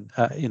 of women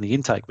in the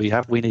intake.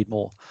 We need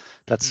more.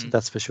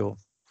 That's for sure.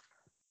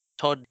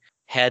 Todd,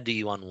 how do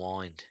you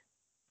unwind?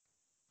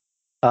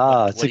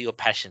 What are your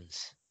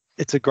passions?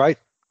 It's a great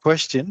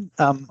question.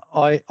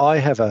 I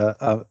have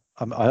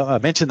I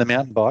mentioned the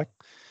mountain bike.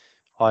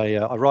 I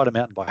ride a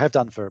mountain bike. I have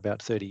done for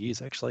about 30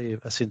 years actually,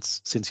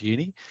 since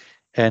uni,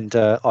 and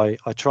I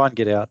try and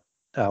get out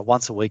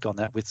once a week on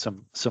that with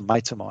some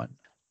mates of mine.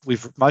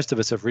 Most of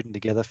us have ridden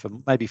together for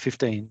maybe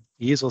 15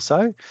 years or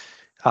so.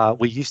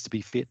 We used to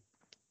be fit.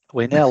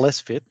 We're now less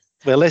fit.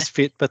 We're less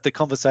fit, but the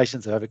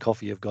conversations over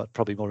coffee have got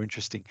probably more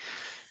interesting.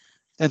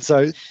 And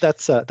so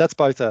that's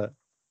both a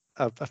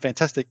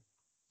fantastic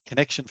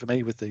connection for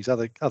me with these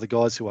other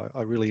guys who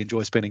I really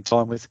enjoy spending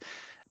time with,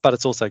 but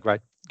it's also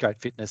great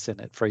fitness, and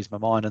it frees my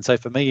mind. And so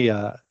for me,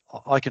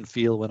 I can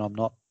feel when I'm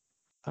not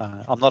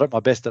at my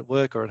best at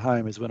work or at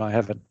home is when I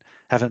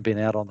haven't been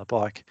out on the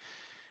bike.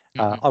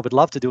 I would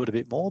love to do it a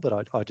bit more,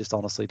 but I just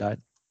honestly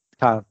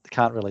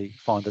can't really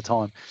find the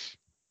time.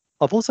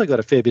 I've also got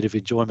a fair bit of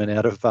enjoyment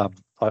out of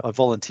I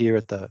volunteer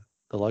at the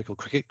local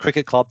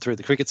cricket club through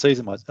the cricket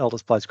season. My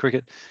eldest plays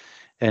cricket,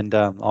 and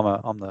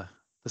I'm the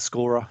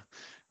scorer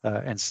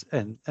and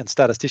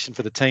statistician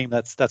for the team.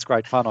 That's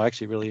great fun. I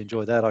actually really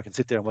enjoy that. I can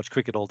sit there and watch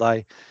cricket all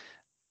day.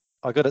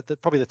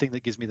 Probably the thing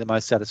that gives me the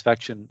most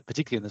satisfaction,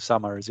 particularly in the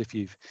summer, is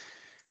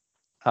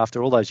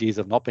after all those years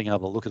of not being able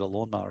to look at a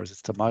lawnmower,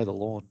 is to mow the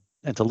lawn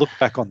and to look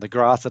back on the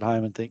grass at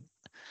home and think,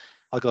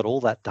 I got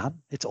all that done.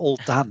 It's all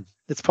done.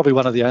 It's probably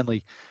one of the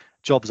only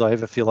jobs I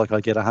ever feel like I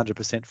get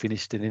 100%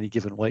 finished in any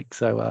given week.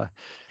 So I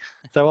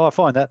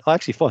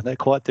actually find that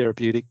quite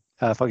therapeutic.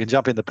 If I can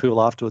jump in the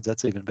pool afterwards,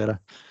 that's even better.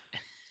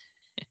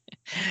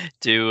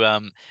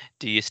 Do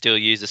you still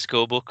use a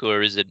scorebook,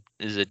 or is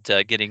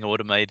it getting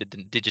automated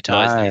and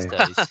digitised these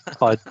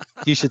days?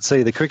 You should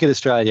see the Cricket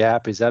Australia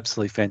app is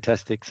absolutely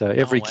fantastic. So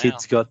every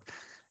kid's got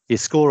your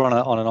score on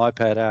an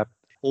iPad app.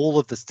 All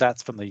of the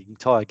stats from the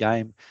entire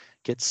game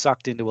get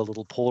sucked into a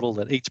little portal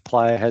that each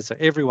player has. So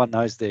everyone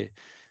knows the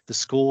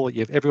score.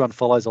 Everyone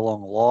follows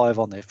along live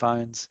on their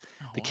phones.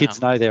 The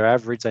kids know their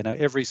average. They know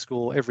every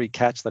score, every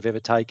catch they've ever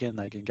taken.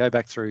 They can go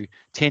back through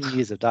 10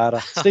 years of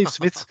data. Steve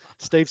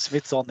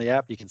Smith's on the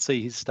app. You can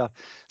see his stuff.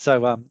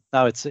 So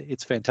no,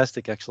 it's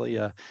fantastic actually.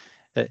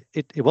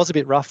 It was a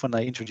bit rough when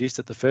they introduced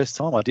it the first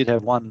time. I did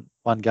have one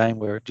game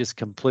where it just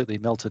completely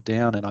melted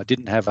down, and I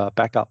didn't have a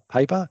backup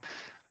paper,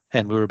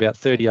 and we were about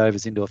 30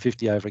 overs into a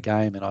 50 over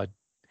game, and I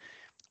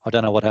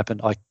don't know what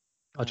happened. I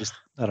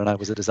don't know, it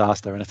was a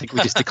disaster, and I think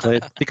we just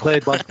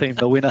declared one team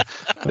the winner.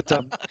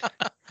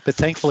 But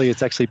thankfully,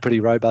 it's actually pretty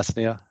robust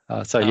now.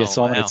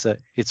 Simon,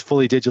 it's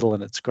fully digital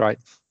and it's great.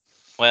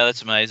 Wow,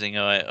 that's amazing.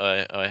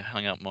 I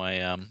hung up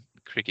my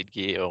cricket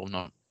gear,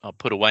 I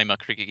put away my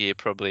cricket gear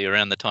probably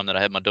around the time that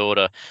I had my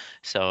daughter,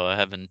 so I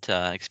haven't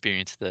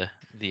experienced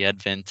the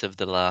advent of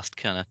the last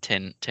kind of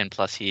 10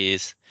 plus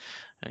years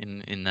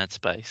in that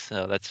space.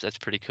 So that's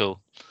pretty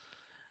cool.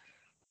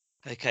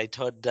 Okay,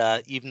 Todd,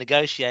 you've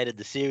negotiated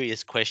the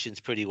serious questions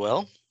pretty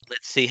well.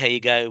 Let's see how you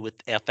go with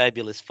our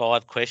fabulous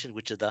 5 questions,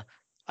 which are the,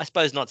 I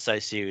suppose, not so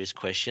serious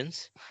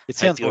questions. It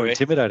sounds more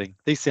intimidating.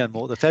 These sound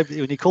more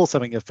when you call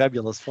something a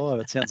fabulous 5,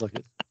 it sounds like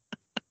it.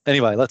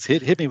 Anyway, let's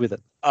hit me with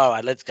it. All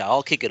right, let's go.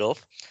 I'll kick it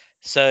off.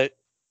 So,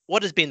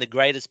 what has been the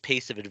greatest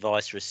piece of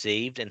advice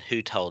received, and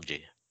who told you?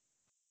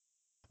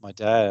 My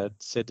dad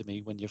said to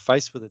me, when you're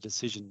faced with a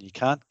decision,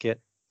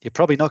 you're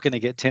probably not going to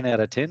get 10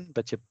 out of 10,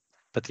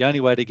 but the only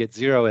way to get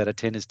 0 out of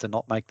 10 is to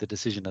not make the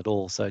decision at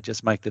all. So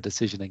just make the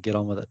decision and get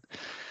on with it.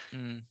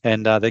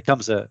 And there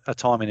comes a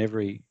time in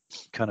every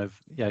kind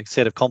of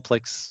set of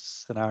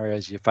complex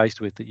scenarios you're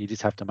faced with that you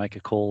just have to make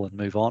a call and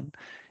move on,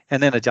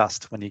 and then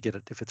adjust when you get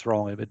it. If it's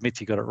wrong, admit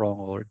you got it wrong,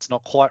 or it's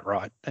not quite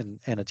right, and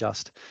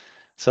adjust.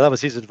 So that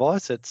was his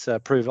advice. It's I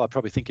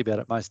probably think about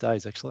it most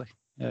days actually.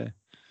 Yeah.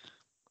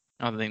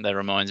 I think that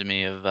reminds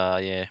me of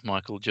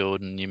Michael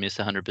Jordan. You miss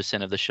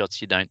 100% of the shots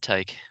you don't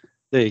take.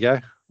 There you go.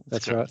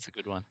 That's right. That's a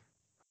good one.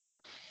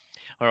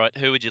 All right.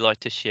 Who would you like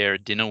to share a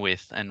dinner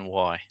with, and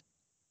why?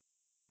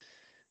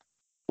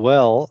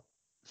 Well,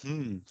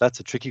 that's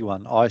a tricky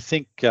one. I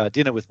think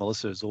dinner with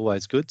Melissa is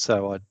always good,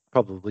 so I'd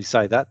probably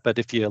say that. But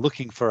if you're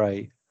looking for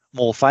a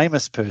more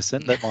famous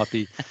person, that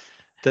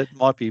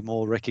might be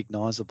more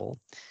recognisable.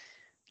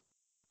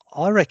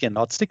 I reckon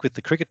I'd stick with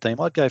the cricket team.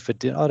 I'd go for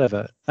dinner. I'd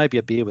have maybe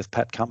a beer with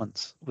Pat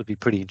Cummins. Would be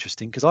pretty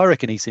interesting, because I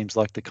reckon he seems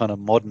like the kind of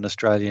modern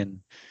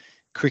Australian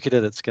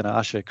cricketer that's going to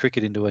usher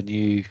cricket into a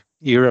new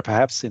era,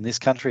 perhaps in this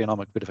country. And I'm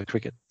a bit of a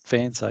cricket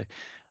fan, so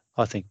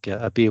I think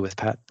a beer with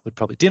Pat would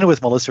probably dinner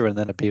with Melissa and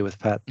then a beer with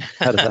Pat.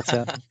 How does that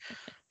sound?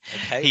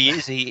 Okay.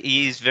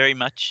 He is very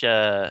much,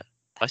 I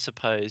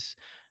suppose,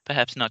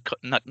 perhaps not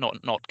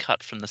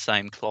cut from the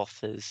same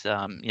cloth as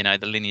the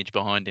lineage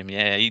behind him.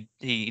 Yeah,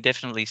 he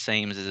definitely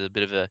seems as a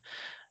bit of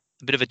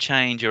a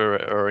change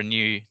or a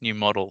new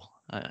model.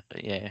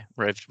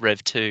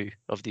 Rev 2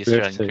 of the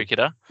Australian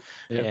cricketer.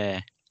 Yep.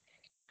 Yeah.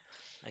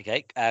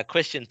 Okay.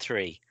 Question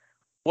 3.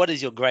 What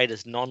is your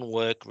greatest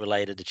non-work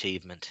related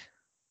achievement?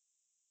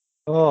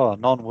 Oh,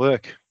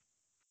 non-work.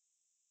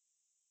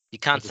 You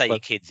can't say your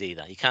kids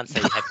either. You can't say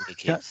you're having your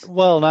kids.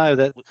 Well, no,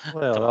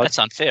 that's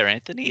unfair,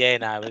 Anthony. Yeah,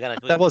 no, we're gonna.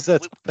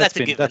 That's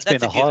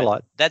been a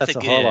highlight. That's a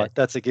highlight.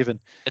 That's a given.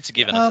 It's a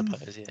given, I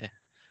suppose. Yeah.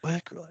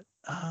 Work right.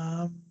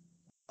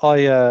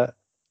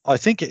 I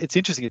think it's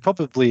interesting. It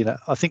probably,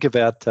 I think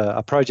about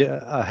a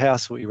project, a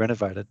house we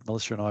renovated.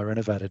 Melissa and I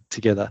renovated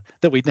together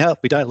that we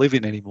don't live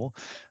in anymore.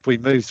 We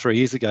moved 3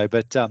 years ago,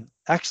 but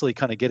actually,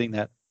 kind of getting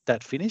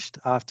that finished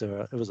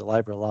after it was a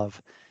labour of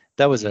love.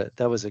 That was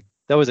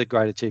a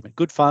great achievement.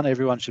 Good fun.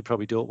 Everyone should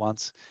probably do it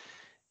once,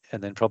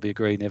 and then probably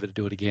agree never to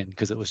do it again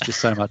because it was just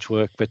so much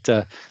work.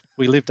 But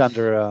we lived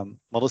under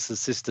Melissa's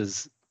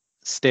sister's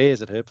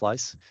stairs at her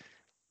place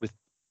with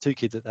 2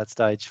 kids at that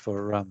stage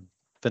for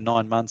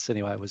 9 months.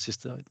 Anyway, it was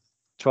just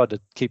tried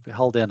to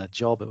hold down a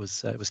job. It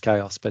was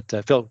chaos, but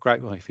felt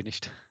great when we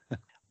finished.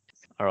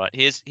 All right,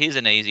 here's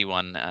an easy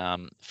one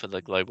for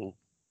the global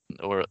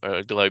or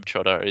a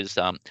globetrotter is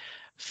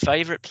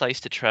favorite place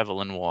to travel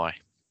and why?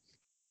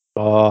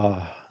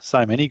 Oh,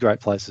 so many great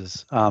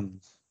places.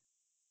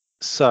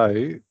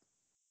 So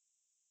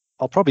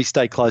I'll probably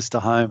stay close to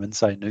home and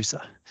say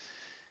Noosa.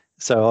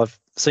 So I've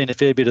seen a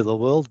fair bit of the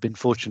world, been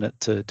fortunate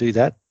to do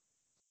that.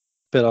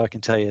 But I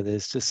can tell you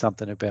there's just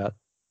something about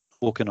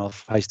walking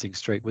off Hastings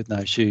Street with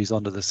no shoes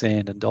onto the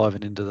sand and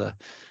diving into the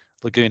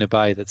Laguna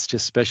Bay that's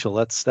just special.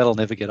 That'll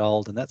never get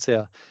old. And that's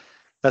the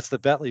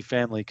Battley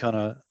family kind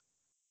of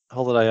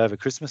holiday over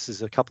Christmas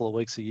is a couple of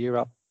weeks a year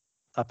up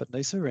at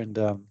Noosa. And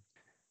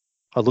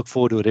I look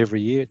forward to it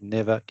every year. It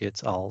never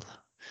gets old.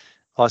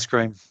 Ice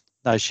cream,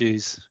 no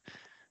shoes,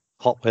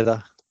 hot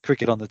weather,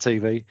 cricket on the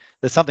TV.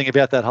 There's something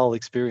about that whole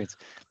experience.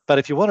 But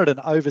if you wanted an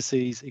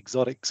overseas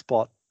exotic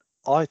spot,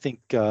 I think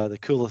the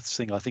coolest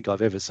thing I think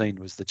I've ever seen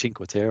was the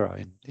Cinque Terre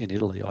in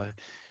Italy.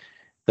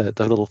 The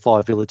little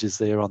 5 villages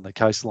there on the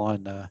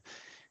coastline.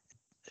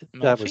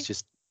 That was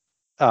just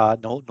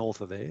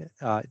north of there.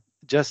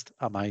 Just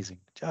amazing.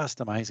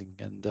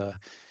 And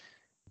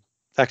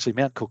actually,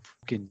 Mount Cook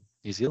in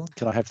New Zealand.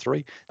 Can I have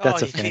 3?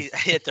 That's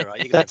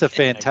that's a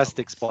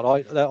fantastic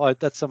spot.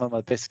 That's some of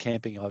my best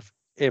camping I've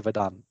ever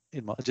done.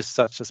 Just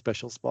such a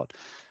special spot.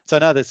 So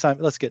no, there's so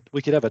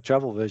we could have a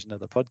travel version of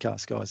the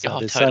podcast, guys. So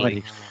there's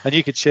totally. So many, and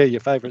you could share your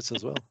favourites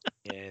as well.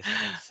 Yes.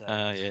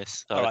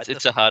 Yes. All right,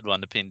 it's a hard one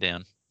to pin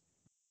down.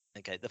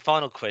 Okay, the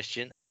final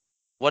question: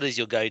 what is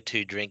your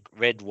go-to drink,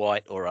 red,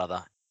 white, or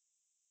other?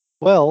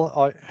 Well,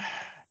 I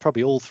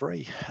probably all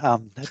 3,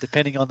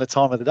 depending on the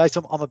time of the day.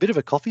 So I'm a bit of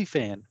a coffee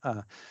fan,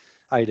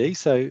 AD.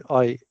 So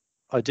I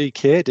do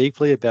care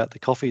deeply about the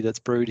coffee that's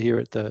brewed here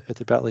at the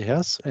Battley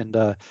House, and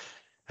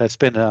have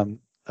spent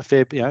a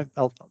fair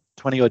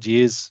 20 odd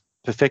years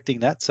perfecting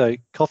that. So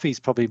coffee is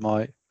probably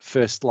my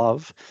first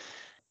love,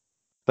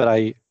 but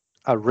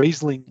a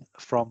Riesling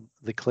from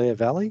the Clare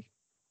Valley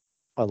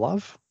I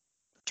love,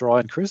 dry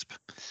and crisp,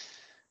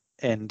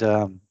 and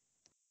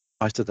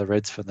most of the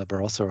reds from the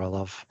Barossa I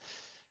love.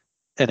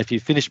 And if you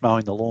finish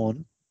mowing the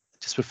lawn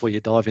just before you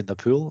dive in the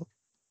pool,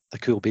 a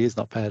cool beer is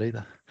not bad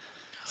either.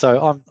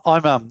 So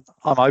I'm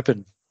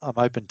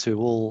open to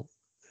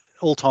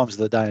all times of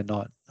the day and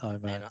night.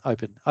 I'm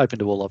open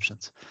to all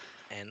options.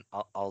 And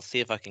I'll see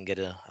if I can get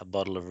a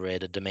bottle of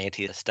red, a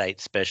Demantia Estate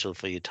special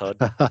for you, Todd.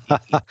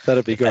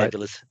 That'd be great.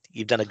 Fabulous.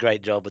 You've done a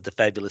great job with the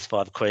fabulous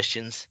 5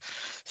 questions.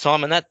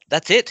 Simon,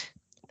 that's it.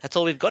 That's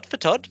all we've got for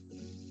Todd.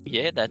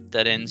 Yeah,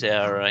 that ends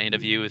our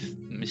interview with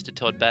Mr.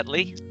 Todd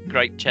Battley.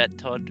 Great chat,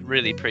 Todd.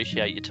 Really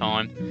appreciate your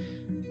time.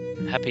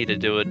 Happy to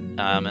do it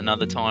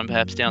another time,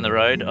 perhaps down the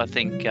road. I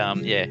think,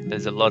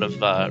 there's a lot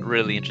of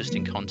really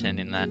interesting content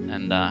in that,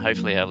 and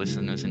hopefully our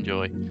listeners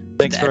enjoy.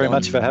 Thanks very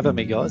much for having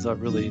me, guys. I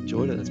really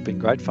enjoyed it. It's been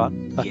great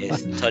fun.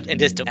 Yes, Todd. And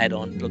just to add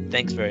on, look,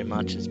 thanks very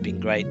much. It's been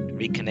great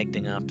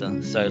reconnecting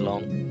after so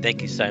long.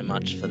 Thank you so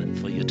much for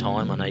your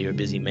time. I know you're a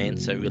busy man,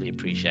 so really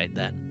appreciate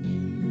that.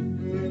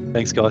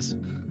 Thanks, guys.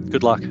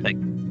 Good luck.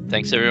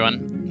 Thanks,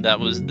 everyone. That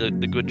was the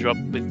Good Drop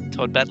with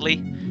Todd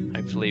Battley.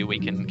 Hopefully we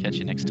can catch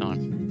you next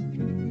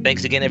time.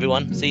 Thanks again,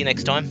 everyone. See you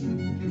next time.